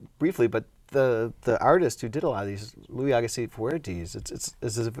to it briefly, but the artist who did a lot of these, Louis Agassiz Fuertes, it's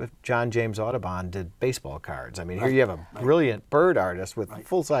as if John James Audubon did baseball cards. I mean, here you have a brilliant bird artist with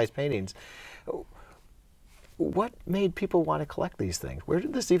full-size paintings. What made people want to collect these things? Where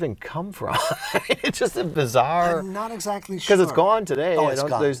did this even come from? It's just a bizarre. I'm not exactly sure. Because it's gone today. Oh, it's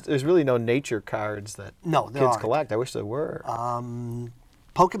gone. There's really no nature cards that kids collect. I wish there were.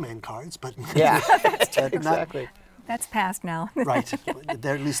 Pokemon cards, but yeah, exactly. That's past now. Right. At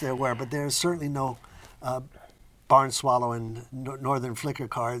least there were, but there's certainly no barn swallow and northern flicker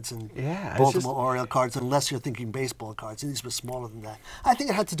cards and Baltimore oriole cards, unless you're thinking baseball cards. And these were smaller than that. I think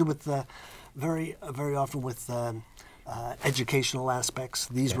it had to do with very often with educational aspects.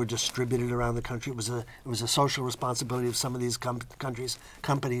 These were distributed around the country. It was a social responsibility of some of these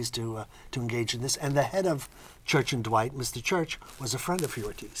companies to engage in this. And the head of Church and Dwight, Mr. Church, was a friend of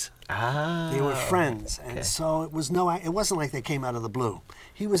Fuertes. Ah, they were friends, and so it wasn't like they came out of the blue.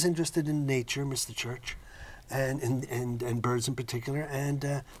 He was interested in nature, Mr. Church, and birds in particular.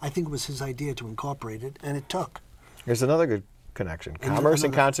 And I think it was his idea to incorporate it, and it took. There's another good connection. Commerce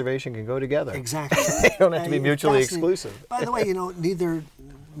and conservation can go together. Exactly. They don't have to be mutually exclusive. By the way, neither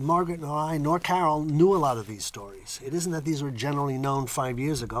Margaret nor I nor Carol knew a lot of these stories. It isn't that these were generally known 5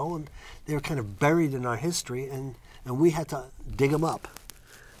 years ago, and they were kind of buried in our history, and we had to dig them up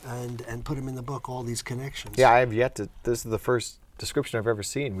and put them in the book, all these connections. Yeah, I have yet to, this is the first description I've ever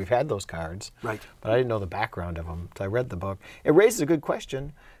seen. We've had those cards, Right. but I didn't know the background of them. So I read the book. It raises a good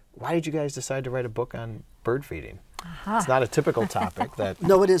question. Why did you guys decide to write a book on bird feeding? It's not a typical topic that...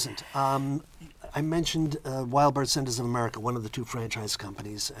 No, it isn't. I mentioned Wild Bird Centers of America, one of the two franchise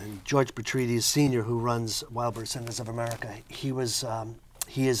companies, and George Petrides, Sr., who runs Wild Bird Centers of America, he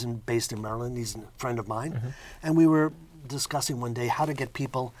is based in Maryland. He's a friend of mine, and we were discussing one day how to get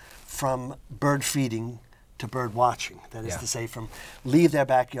people from bird feeding to bird watching. That is to say, from leave their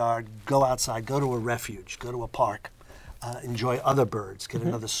backyard, go outside, go to a refuge, go to a park, enjoy other birds, get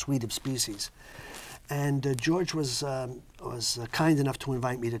another suite of species. And George was kind enough to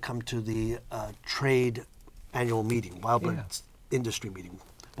invite me to come to the trade annual meeting, Wild Bird industry meeting,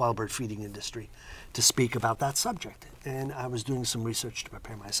 Wild Bird feeding industry, to speak about that subject. And I was doing some research to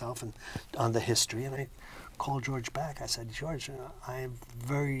prepare myself and on the history, and I called George back. I said, George, I'm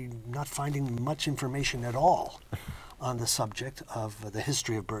not finding much information at all on the subject of the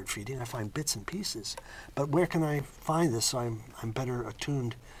history of bird feeding. I find bits and pieces, but where can I find this so I'm better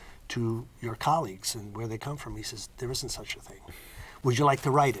attuned to your colleagues and where they come from? He says, there isn't such a thing. Would you like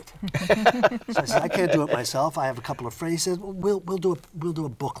to write it? So I said, I can't do it myself. I have a couple of friends. He says, well, we'll do a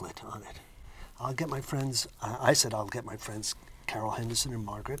booklet on it. I'll get my friends. I said I'll get my friends Carrol Henderson and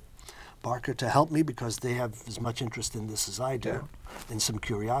Margaret Barker to help me because they have as much interest in this as I do, and some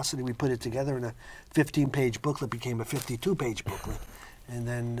curiosity. We put it together in a 15-page booklet, became a 52-page booklet, and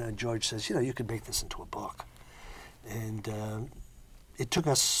then George says, you could make this into a book. And it took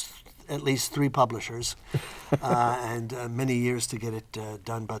us at least 3 publishers and many years to get it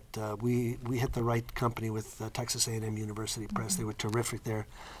done, but we hit the right company with Texas A&M University Press. They were terrific. Their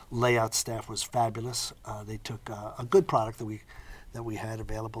layout staff was fabulous. They took a good product that we had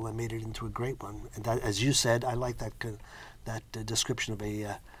available and made it into a great one. And that, as you said, I like that description of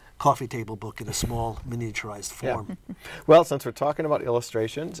a coffee table book in a small miniaturized form. Yeah. Well, since we're talking about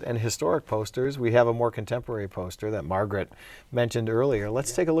illustrations and historic posters, we have a more contemporary poster that Margaret mentioned earlier.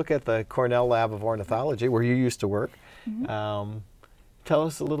 Let's take a look at the Cornell Lab of Ornithology, where you used to work. Tell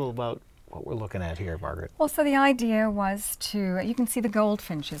us a little about what we're looking at here, Margaret. Well, so the idea was you can see the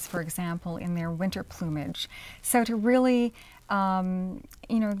goldfinches, for example, in their winter plumage. So to really,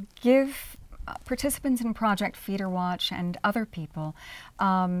 give participants in Project FeederWatch and other people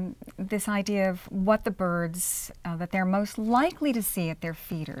this idea of what the birds that they're most likely to see at their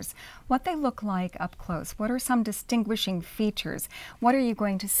feeders, what they look like up close, what are some distinguishing features, what are you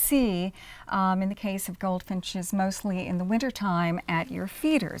going to see in the case of goldfinches mostly in the wintertime at your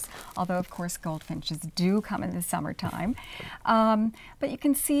feeders, although of course goldfinches do come in the summertime. But you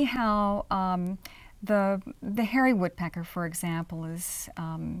can see how the hairy woodpecker, for example, is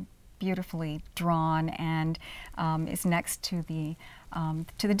beautifully drawn and is next to the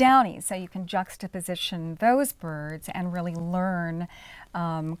downies. So you can juxtaposition those birds and really learn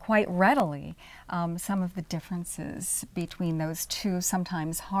quite readily some of the differences between those two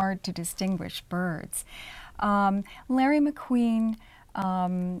sometimes hard to distinguish birds. Larry McQueen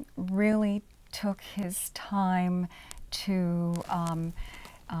really took his time to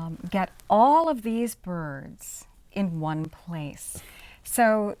get all of these birds in one place.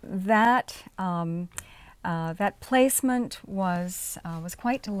 So that that placement was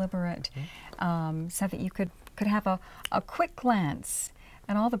quite deliberate, so that you could have a quick glance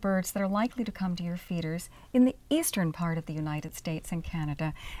at all the birds that are likely to come to your feeders in the eastern part of the United States and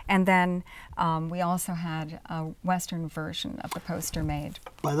Canada. And then we also had a western version of the poster made.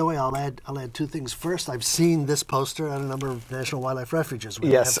 By the way, I'll add 2 things. First, I've seen this poster at a number of national wildlife refuges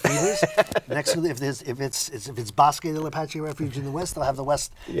where they have feeders. Next to if it's Bosque del Apache Refuge in the west, they'll have the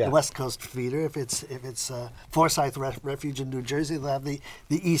West Coast feeder. If it's Forsyth Refuge in New Jersey, they'll have the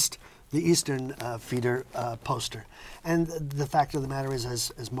eastern feeder poster. And the fact of the matter is,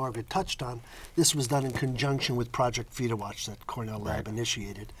 as Margaret touched on, this was done in conjunction with Project FeederWatch that Cornell Lab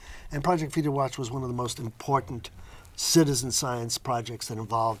initiated. And Project FeederWatch was one of the most important citizen science projects that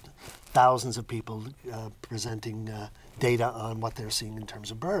involved thousands of people presenting data on what they're seeing in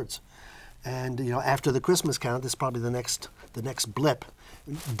terms of birds. And after the Christmas count, this is probably the next blip,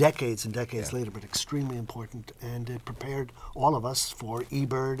 decades and decades later, but extremely important. And it prepared all of us for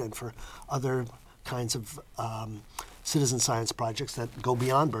eBird and for other kinds of citizen science projects that go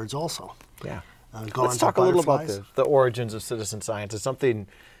beyond birds also. Yeah. Let's talk a little about the origins of citizen science. It's something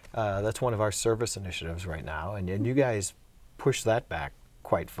that's one of our service initiatives right now, and you guys push that back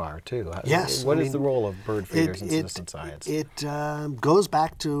quite far too. Yes. What is the role of bird feeders in citizen science? It goes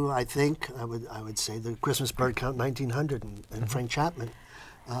back to, I think, I would say the Christmas bird count 1900 and Frank Chapman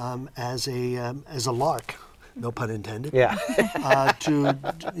as a lark, no pun intended. Yeah.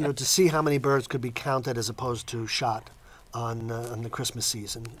 To see how many birds could be counted as opposed to shot on the Christmas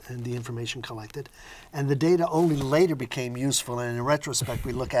season and the information collected. And the data only later became useful, and in retrospect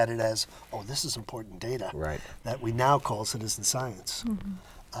we look at it as, oh, this is important data that we now call citizen science.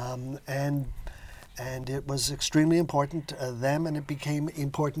 And it was extremely important to them, and it became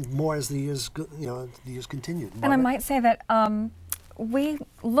important more as the years continued. And I might say that we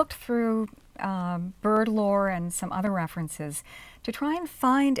looked through bird lore and some other references to try and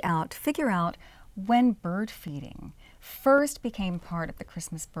figure out when bird feeding first became part of the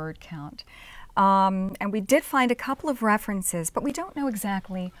Christmas bird count. And we did find a couple of references, but we don't know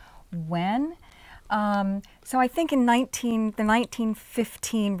exactly when. So I think in the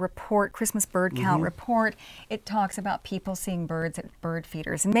 1915 report, Christmas bird count report, it talks about people seeing birds at bird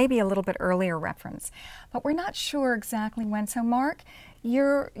feeders, and maybe a little bit earlier reference. But we're not sure exactly when. So Mark,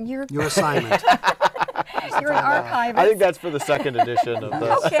 your assignment. You're an archivist. I think that's for the second edition of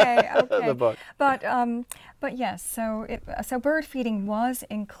the, the book. But yes, so bird feeding was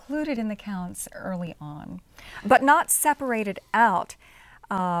included in the counts early on, but not separated out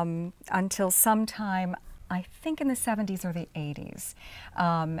until sometime, I think in the 70s or the 80s,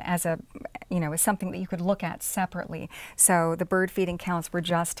 as something that you could look at separately. So the bird feeding counts were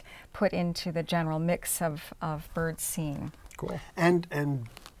just put into the general mix of birds seen. Cool. And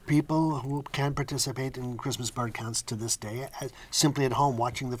people who can participate in Christmas bird counts to this day, simply at home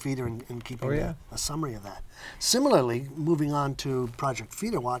watching the feeder and keeping a summary of that. Similarly, moving on to Project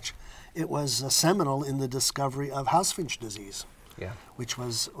FeederWatch, it was seminal in the discovery of housefinch disease. Which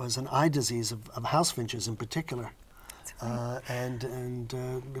was an eye disease of house finches in particular, and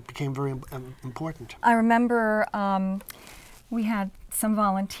it became very important. I remember we had some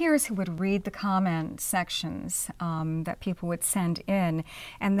volunteers who would read the comment sections that people would send in,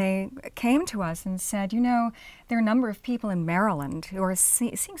 and they came to us and said, you know, there are a number of people in Maryland who are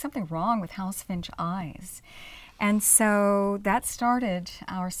seeing something wrong with house finch eyes. And so that started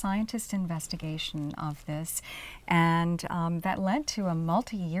our scientist investigation of this, and that led to a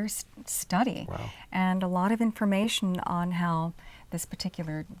multi-year study and a lot of information on how this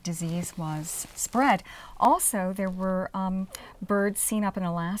particular disease was spread. Also, there were birds seen up in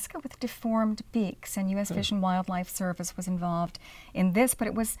Alaska with deformed beaks, and U.S. Fish and Wildlife Service was involved in this, but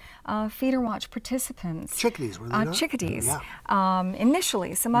it was FeederWatch participants. Chickadees, were they not? Chickadees.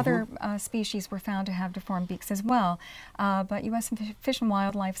 Initially, some other species were found to have deformed beaks as well, but U.S. Fish and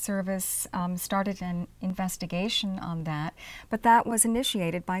Wildlife Service started an investigation on that, but that was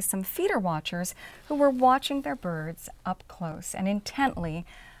initiated by some feeder watchers who were watching their birds up close and intently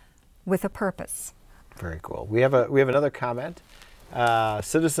with a purpose. Very cool. We have another comment.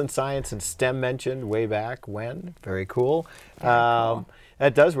 Citizen science and STEM mentioned way back when. Very cool.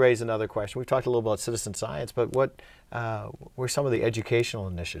 That does raise another question. We've talked a little about citizen science, but what were some of the educational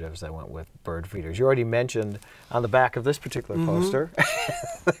initiatives that went with bird feeders? You already mentioned on the back of this particular poster,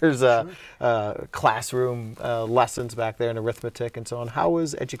 there's classroom lessons back there in arithmetic and so on. How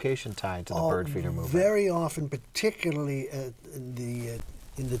was education tied to the bird feeder movement? Very often, particularly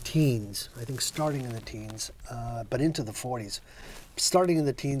in the teens, I think starting in the teens, but into the 40s. Starting in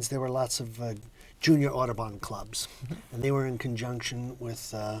the teens, there were lots of junior Audubon clubs, and they were in conjunction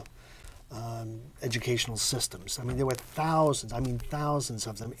with educational systems. I mean, there were thousands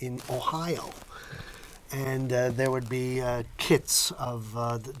of them in Ohio. And there would be kits of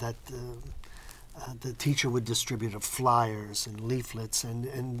that the teacher would distribute of flyers and leaflets,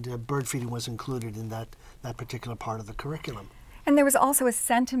 and bird feeding was included in that particular part of the curriculum. And there was also a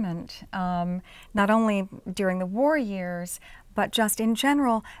sentiment, not only during the war years, but just in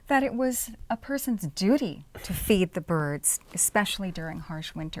general, that it was a person's duty to feed the birds, especially during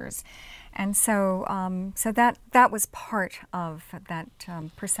harsh winters. And so, that was part of that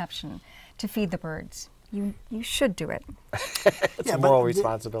perception, to feed the birds. You should do it. It's a moral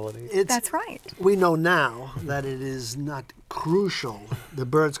responsibility. That's right. We know now that it is not crucial. The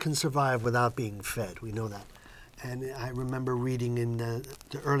birds can survive without being fed. We know that. And I remember reading in the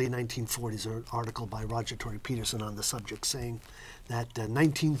early 1940s an article by Roger Torrey Peterson on the subject saying that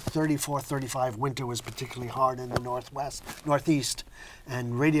 1934-35 winter was particularly hard in the northeast,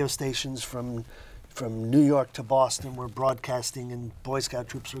 and radio stations from New York to Boston were broadcasting, and Boy Scout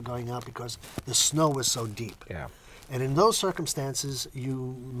troops were going out because the snow was so deep. Yeah. And in those circumstances,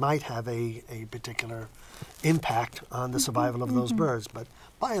 you might have a particular impact on the survival of those birds, but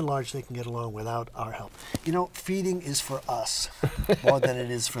by and large, they can get along without our help. You know, feeding is for us more than it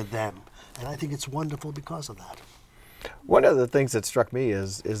is for them, and I think it's wonderful because of that. One of the things that struck me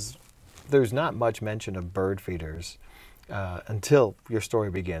is there's not much mention of bird feeders until your story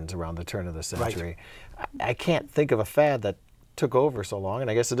begins around the turn of the century. Right. I can't think of a fad that took over so long, and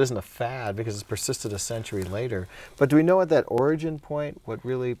I guess it isn't a fad because it's persisted a century later. But do we know at that origin point what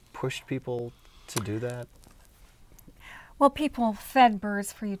really pushed people to do that? Well, people fed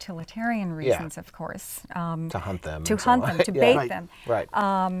birds for utilitarian reasons, of course. To hunt them. To hunt them, to bait them. Right.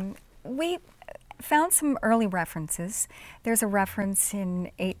 We found some early references. There's a reference in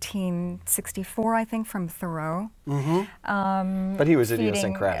 1864, I think, from Thoreau. But he was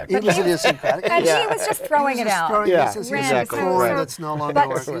idiosyncratic. He was idiosyncratic. And he was just throwing it out. Yeah, exactly. That's no longer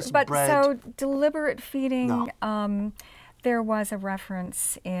But bread. so deliberate feeding, there was a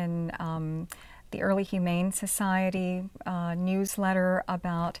reference in the Early Humane Society newsletter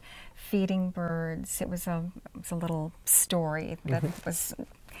about feeding birds. It was a little story that was,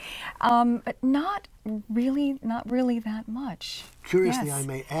 but not really that much. Curiously, Yes. I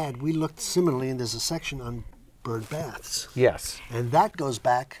may add, we looked similarly, and there's a section on bird baths. Yes. And that goes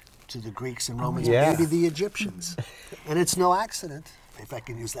back to the Greeks and Romans, yeah. and maybe the Egyptians. And it's no accident, if I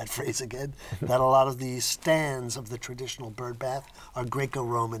can use that phrase again, that a lot of the stands of the traditional bird bath are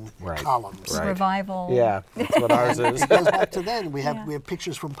Greco-Roman columns. Right. Revival. Yeah, that's what ours is. It goes back to then. We have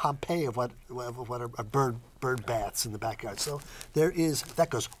pictures from Pompeii of what are bird baths in the backyard. So that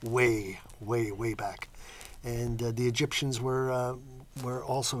goes way back, and the Egyptians were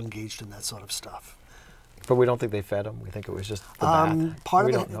also engaged in that sort of stuff. But we don't think they fed them. We think it was just the bath. Part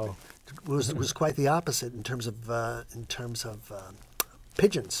we of don't know. it was quite the opposite in terms of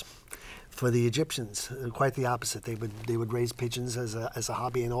pigeons. For the Egyptians, quite the opposite. They would raise pigeons as a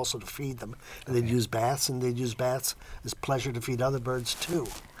hobby and also to feed them. And they'd use baths, as pleasure to feed other birds too.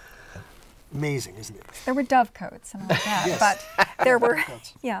 Amazing, isn't it? There were dovecotes and all that, Yes. but there were,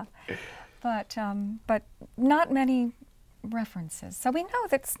 Dovecotes. but not many references. So we know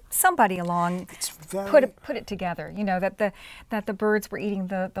that somebody along very- put it together. You know that the birds were eating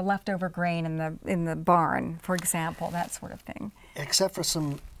the leftover grain in the barn, for example, that sort of thing. Except for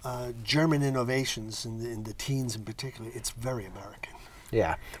some German innovations in the teens in particular, it's very American.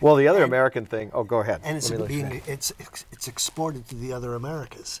 Yeah. Well, the other American thing. Oh, go ahead. And Let me let you finish. it's exported to the other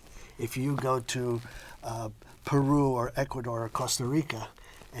Americas. If you go to Peru or Ecuador or Costa Rica,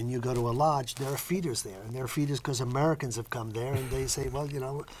 and you go to a lodge, there are feeders there, and there are feeders because Americans have come there, and they say, well,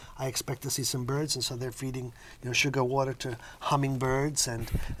 I expect to see some birds, and so they're feeding, sugar water to hummingbirds, and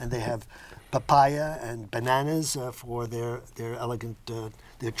they have papaya and bananas for their elegant,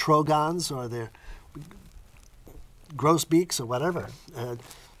 their trogons or their grosbeaks or whatever,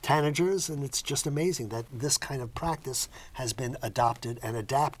 tanagers, and it's just amazing that this kind of practice has been adopted and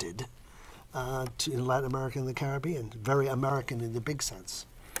adapted in Latin America and the Caribbean. Very American in the big sense.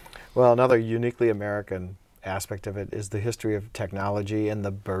 Well, another uniquely American aspect of it is the history of technology and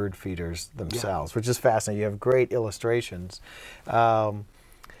the bird feeders themselves, which is fascinating. You have great illustrations.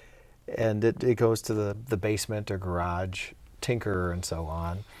 And it goes to the basement or garage tinkerer and so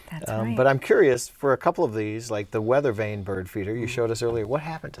on. That's right. But I'm curious, for a couple of these, like the weather vane bird feeder you showed us earlier, what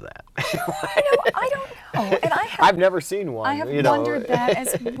happened to that? I don't know. And I've never seen one. I have wondered that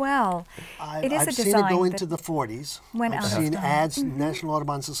as well. It is I've a seen design it go that into the 40s. went I've out of seen style. ads. National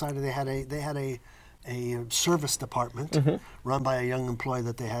Audubon Society. They had a service department run by a young employee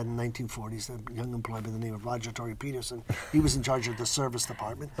that they had in the 1940s. A young employee by the name of Roger Torrey Peterson. He was in charge of the service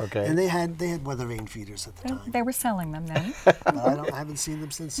department. Okay. And they had weather vane feeders at the time. They were selling them then. But I haven't seen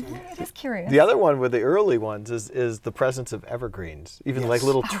them since then. It is curious. The other one with the early ones is the presence of evergrees, even like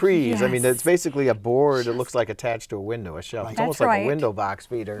little trees. I mean, yes. it's basically a board. It looks like attached to a window, a shelf. Right. It's almost That's like right. a window box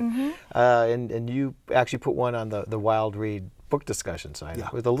feeder. And you actually put one on the Wild Read book discussion side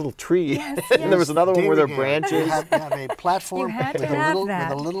with a little tree. Yes, And there was another one where there are David, branches. You have a platform You had to with have a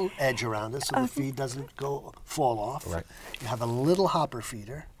that. little edge around it so the feed doesn't fall off. Right. You have a little hopper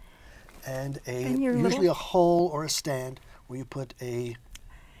feeder and your usually little- a hole or a stand where you put a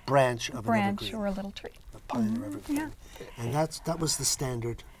branch of an Branch evergreen, or a little tree. a pine or evergreen. Yeah. And that was the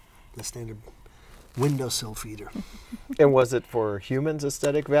standard windowsill feeder. And was it for humans'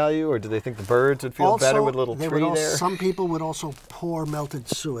 aesthetic value, or did they think the birds would feel better with a little they tree would also, there? some people would also pour melted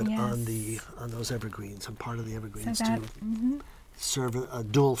suet on Yes. those evergreens, on part of the evergreens So that- to serve a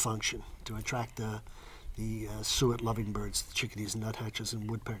dual function, to attract the suet-loving birds, the chickadees and nuthatches and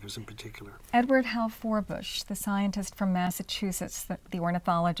woodpeckers in particular. Edward Howe Forbush, the scientist from Massachusetts, the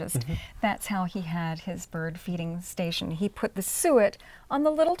ornithologist, that's how he had his bird feeding station. He put the suet on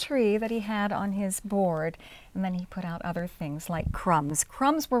the little tree that he had on his board, and then he put out other things like crumbs.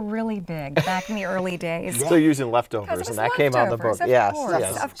 Crumbs were really big back in the early days. So using Because leftovers, it was and that came out in the book. leftovers, Yes, of course,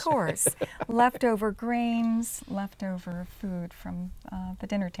 yes. of course. Leftover grains, leftover food from the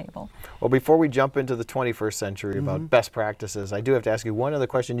dinner table. Well, before we jump into the 21st century about best practices, I do have to ask you one other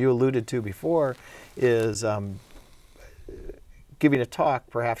question you alluded to before is giving a talk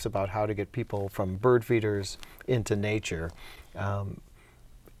perhaps about how to get people from bird feeders into nature.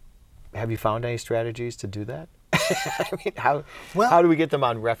 Have you found any strategies to do that? I mean, how do we get them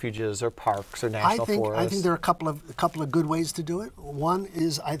on refuges or parks or national forests? I think there are a couple of good ways to do it. One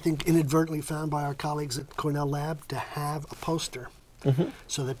is, I think, inadvertently found by our colleagues at Cornell Lab, to have a poster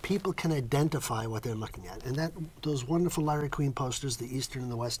so that people can identify what they're looking at. And those wonderful Larry Queen posters, the Eastern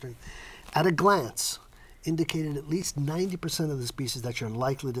and the Western, at a glance, indicated at least 90% of the species that you're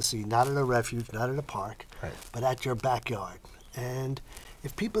likely to see, not at a refuge, not at a park, but at your backyard. And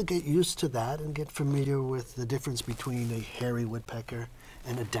if people get used to that and get familiar with the difference between a hairy woodpecker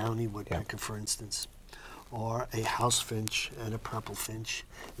and a downy woodpecker, for instance, or a house finch and a purple finch,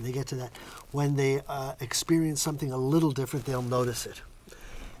 and they get to that, when they experience something a little different, they'll notice it.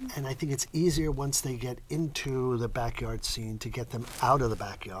 And I think it's easier once they get into the backyard scene to get them out of the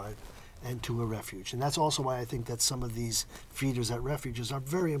backyard and to a refuge. And that's also why I think that some of these feeders at refuges are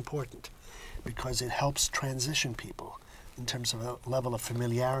very important, because it helps transition people in terms of a level of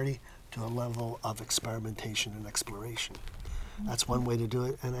familiarity to a level of experimentation and exploration. That's one way to do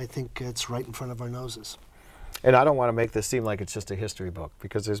it, and I think it's right in front of our noses. And I don't want to make this seem like it's just a history book,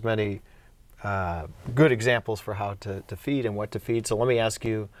 because there's many good examples for how to feed and what to feed. So let me ask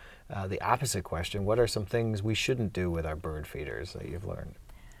you the opposite question. What are some things we shouldn't do with our bird feeders that you've learned?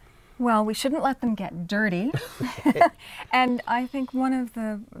 Well, we shouldn't let them get dirty. And I think one of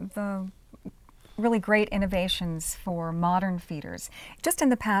the really great innovations for modern feeders, just in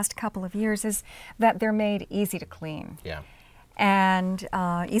the past couple of years, is that they're made easy to clean. Yeah. And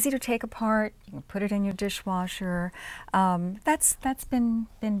easy to take apart. You can put it in your dishwasher. That's been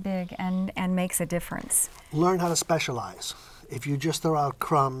big and makes a difference. Learn how to specialize. If you just throw out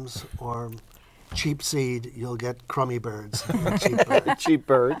crumbs or cheap seed, you'll get crummy birds. Cheap birds. Cheap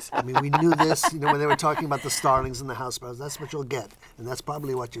birds. I mean, we knew this, when they were talking about the starlings and the house sparrows. That's what you'll get, and that's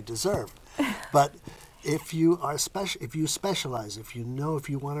probably what you deserve. But if you are if you specialize, if you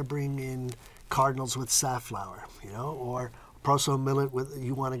want to bring in cardinals with safflower, or proso millet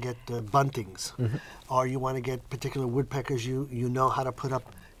you want to get buntings, or you want to get particular woodpeckers, you know how to put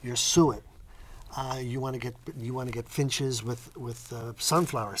up your suet. You want to get finches with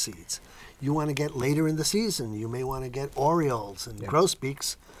sunflower seeds. You want to get later in the season. You may want to get orioles and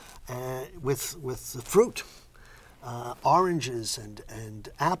grosbeaks with the fruit, oranges and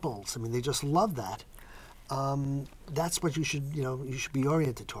apples. I mean, they just love that. That's what you should be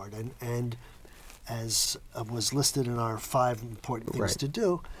oriented toward. And as was listed in our 5 important things to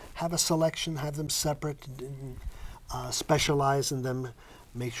do, have a selection, have them separate, specialize in them.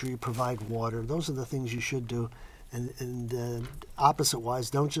 Make sure you provide water. Those are the things you should do. And opposite-wise,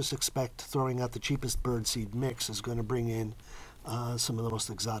 don't just expect throwing out the cheapest bird seed mix is going to bring in some of the most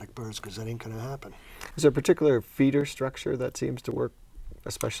exotic birds, because that ain't going to happen. Is there a particular feeder structure that seems to work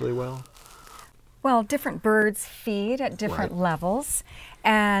especially well? Well, different birds feed at different levels.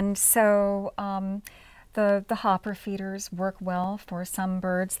 And so the hopper feeders work well for some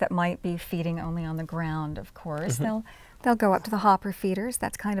birds that might be feeding only on the ground, of course. They'll go up to the hopper feeders.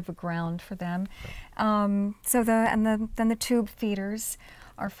 That's kind of a ground for them. Then the tube feeders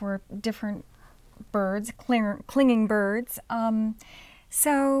are for different birds, clinging birds. Yeah.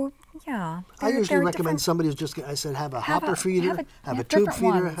 I usually recommend somebody who's just, I said, have a hopper feeder, have a tube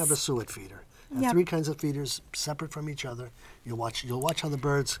feeder, have a suet feeder. And 3 kinds of feeders separate from each other. You'll watch how the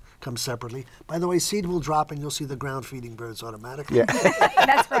birds come separately. By the way, seed will drop and you'll see the ground feeding birds automatically. Yeah.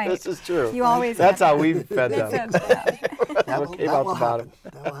 That's right. This is true. You always That's how we've fed them. That will happen.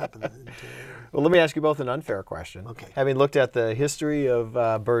 Well, let me ask you both an unfair question. Okay. Having looked at the history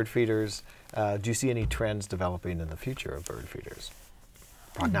of bird feeders, do you see any trends developing in the future of bird feeders?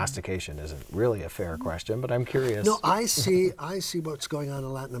 Prognostication isn't really a fair question, but I'm curious. No, I see what's going on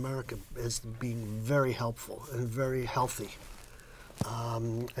in Latin America as being very helpful and very healthy.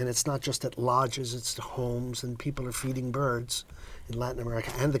 And it's not just at lodges, it's to homes, and people are feeding birds in Latin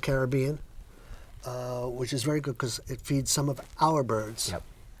America and the Caribbean, which is very good because it feeds some of our birds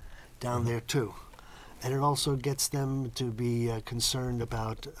down there too. And it also gets them to be concerned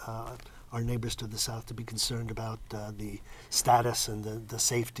about our neighbors to the south, to be concerned about the status and the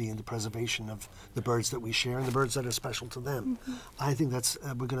safety and the preservation of the birds that we share and the birds that are special to them. I think that's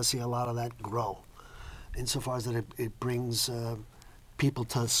we're going to see a lot of that grow, insofar as that it brings people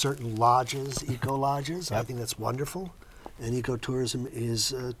to certain lodges, eco-lodges. I think that's wonderful. And ecotourism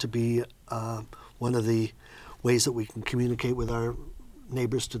is to be one of the ways that we can communicate with our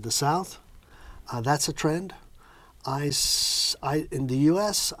neighbors to the south. That's a trend. In the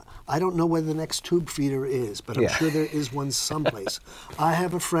U.S., I don't know where the next tube feeder is, but I'm sure there is one someplace. I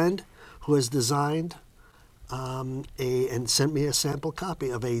have a friend who has designed and sent me a sample copy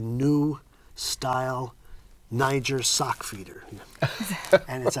of a new style Niger sock feeder.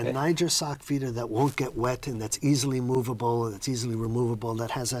 And it's a Niger sock feeder that won't get wet and that's easily movable and that's easily removable,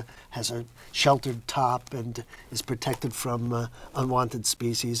 that has a sheltered top and is protected from unwanted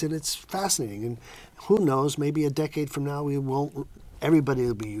species. And it's fascinating. And who knows, maybe a decade from now everybody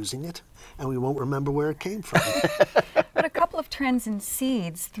will be using it and we won't remember where it came from. But a couple of trends in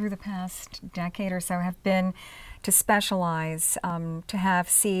seeds through the past decade or so have been to specialize, to have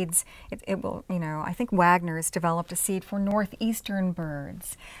seeds. It will, I think Wagner's developed a seed for northeastern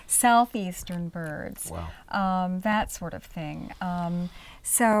birds, southeastern birds, wow. That sort of thing.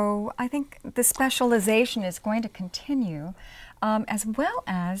 So I think the specialization is going to continue, as well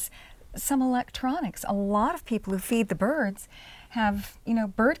as some electronics. A lot of people who feed the birds have,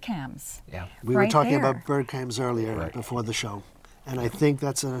 bird cams. Yeah. We were talking about bird cams earlier before the show. And I think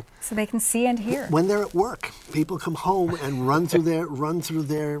that's so they can see and hear. When they're at work, people come home and run through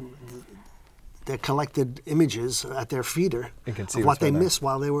their collected images at their feeder of what they missed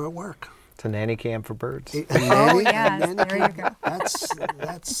while they were at work. It's a nanny cam for birds. Yes, there you go.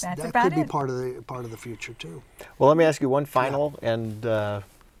 That could be part of the future too. Well, let me ask you one final and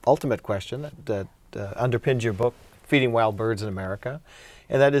ultimate question that underpins your book, Feeding Wild Birds in America,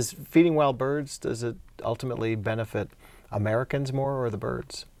 and that is, feeding wild birds, does it ultimately benefit Americans more or the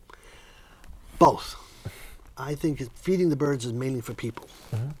birds? Both. I think feeding the birds is mainly for people.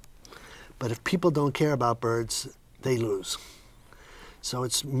 Mm-hmm. But if people don't care about birds, they lose. So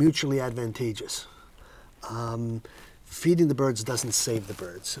it's mutually advantageous. Feeding the birds doesn't save the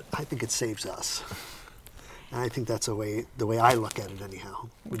birds. I think it saves us. And I think that's the way I look at it anyhow.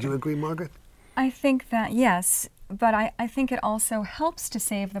 Would you agree, Margaret? I think that, yes, but I think it also helps to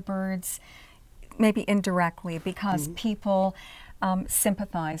save the birds maybe indirectly, because people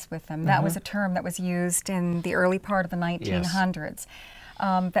sympathize with them. That was a term that was used in the early part of the 1900s.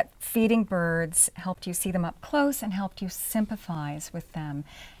 That feeding birds helped you see them up close and helped you sympathize with them,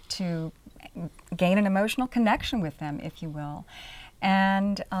 to gain an emotional connection with them, if you will.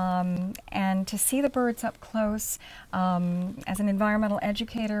 And to see the birds up close, as an environmental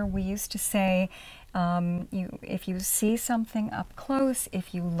educator, we used to say, if you see something up close,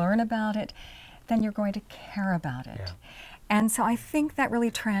 if you learn about it, then you're going to care about it. Yeah. And so I think that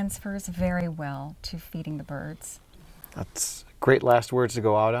really transfers very well to feeding the birds. That's great last words to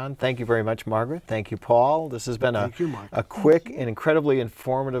go out on. Thank you very much, Margaret. Thank you, Paul. This has been a quick and incredibly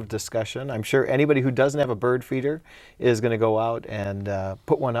informative discussion. I'm sure anybody who doesn't have a bird feeder is going to go out and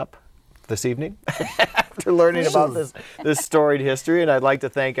put one up this evening after learning about this storied history. And I'd like to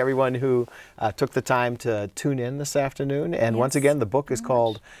thank everyone who took the time to tune in this afternoon. And once again, the book is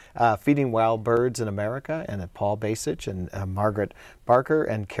called Feeding Wild Birds in America, and Paul Baicich and Margaret Barker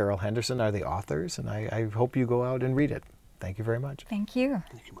and Carrol Henderson are the authors. And I hope you go out and read it. Thank you very much. Thank you.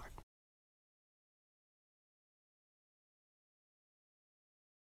 Thank you, Mark.